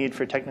a need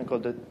for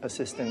technical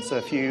assistance. So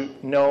if you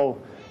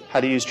know how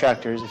to use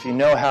tractors, if you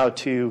know how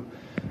to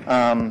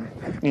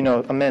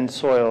amend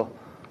soil,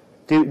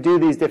 do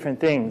these different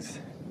things.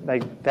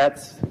 Like,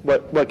 that's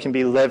what can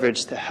be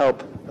leveraged to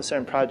help a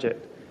certain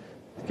project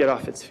get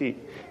off its feet.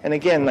 And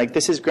again, like,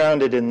 this is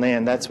grounded in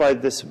land. That's why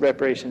this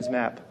reparations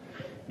map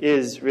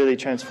is really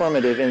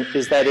transformative,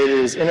 is that it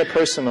is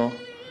interpersonal,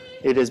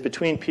 it is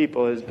between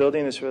people, it is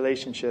building this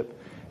relationship,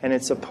 and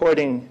it's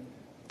supporting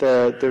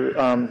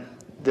the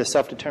the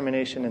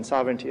self-determination and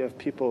sovereignty of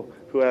people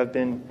who have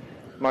been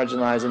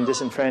marginalized and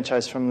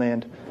disenfranchised from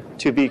land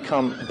to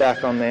become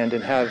back on land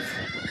and have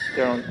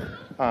their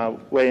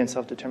own way in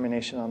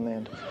self-determination on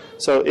land.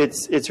 So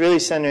it's really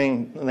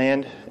centering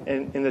land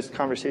in this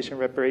conversation of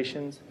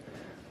reparations,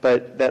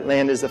 but that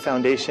land is the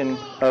foundation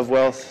of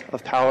wealth,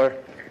 of power,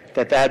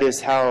 that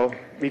is how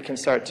we can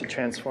start to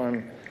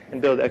transform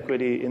and build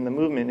equity in the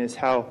movement, is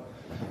how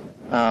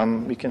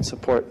we can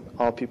support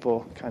all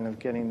people kind of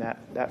getting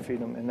that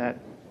freedom and that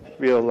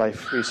real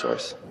life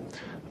resource.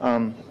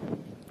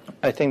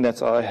 I think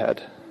that's all I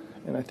had,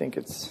 and I think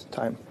it's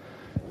time.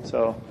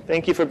 So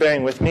thank you for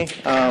bearing with me.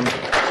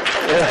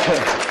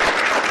 Yeah.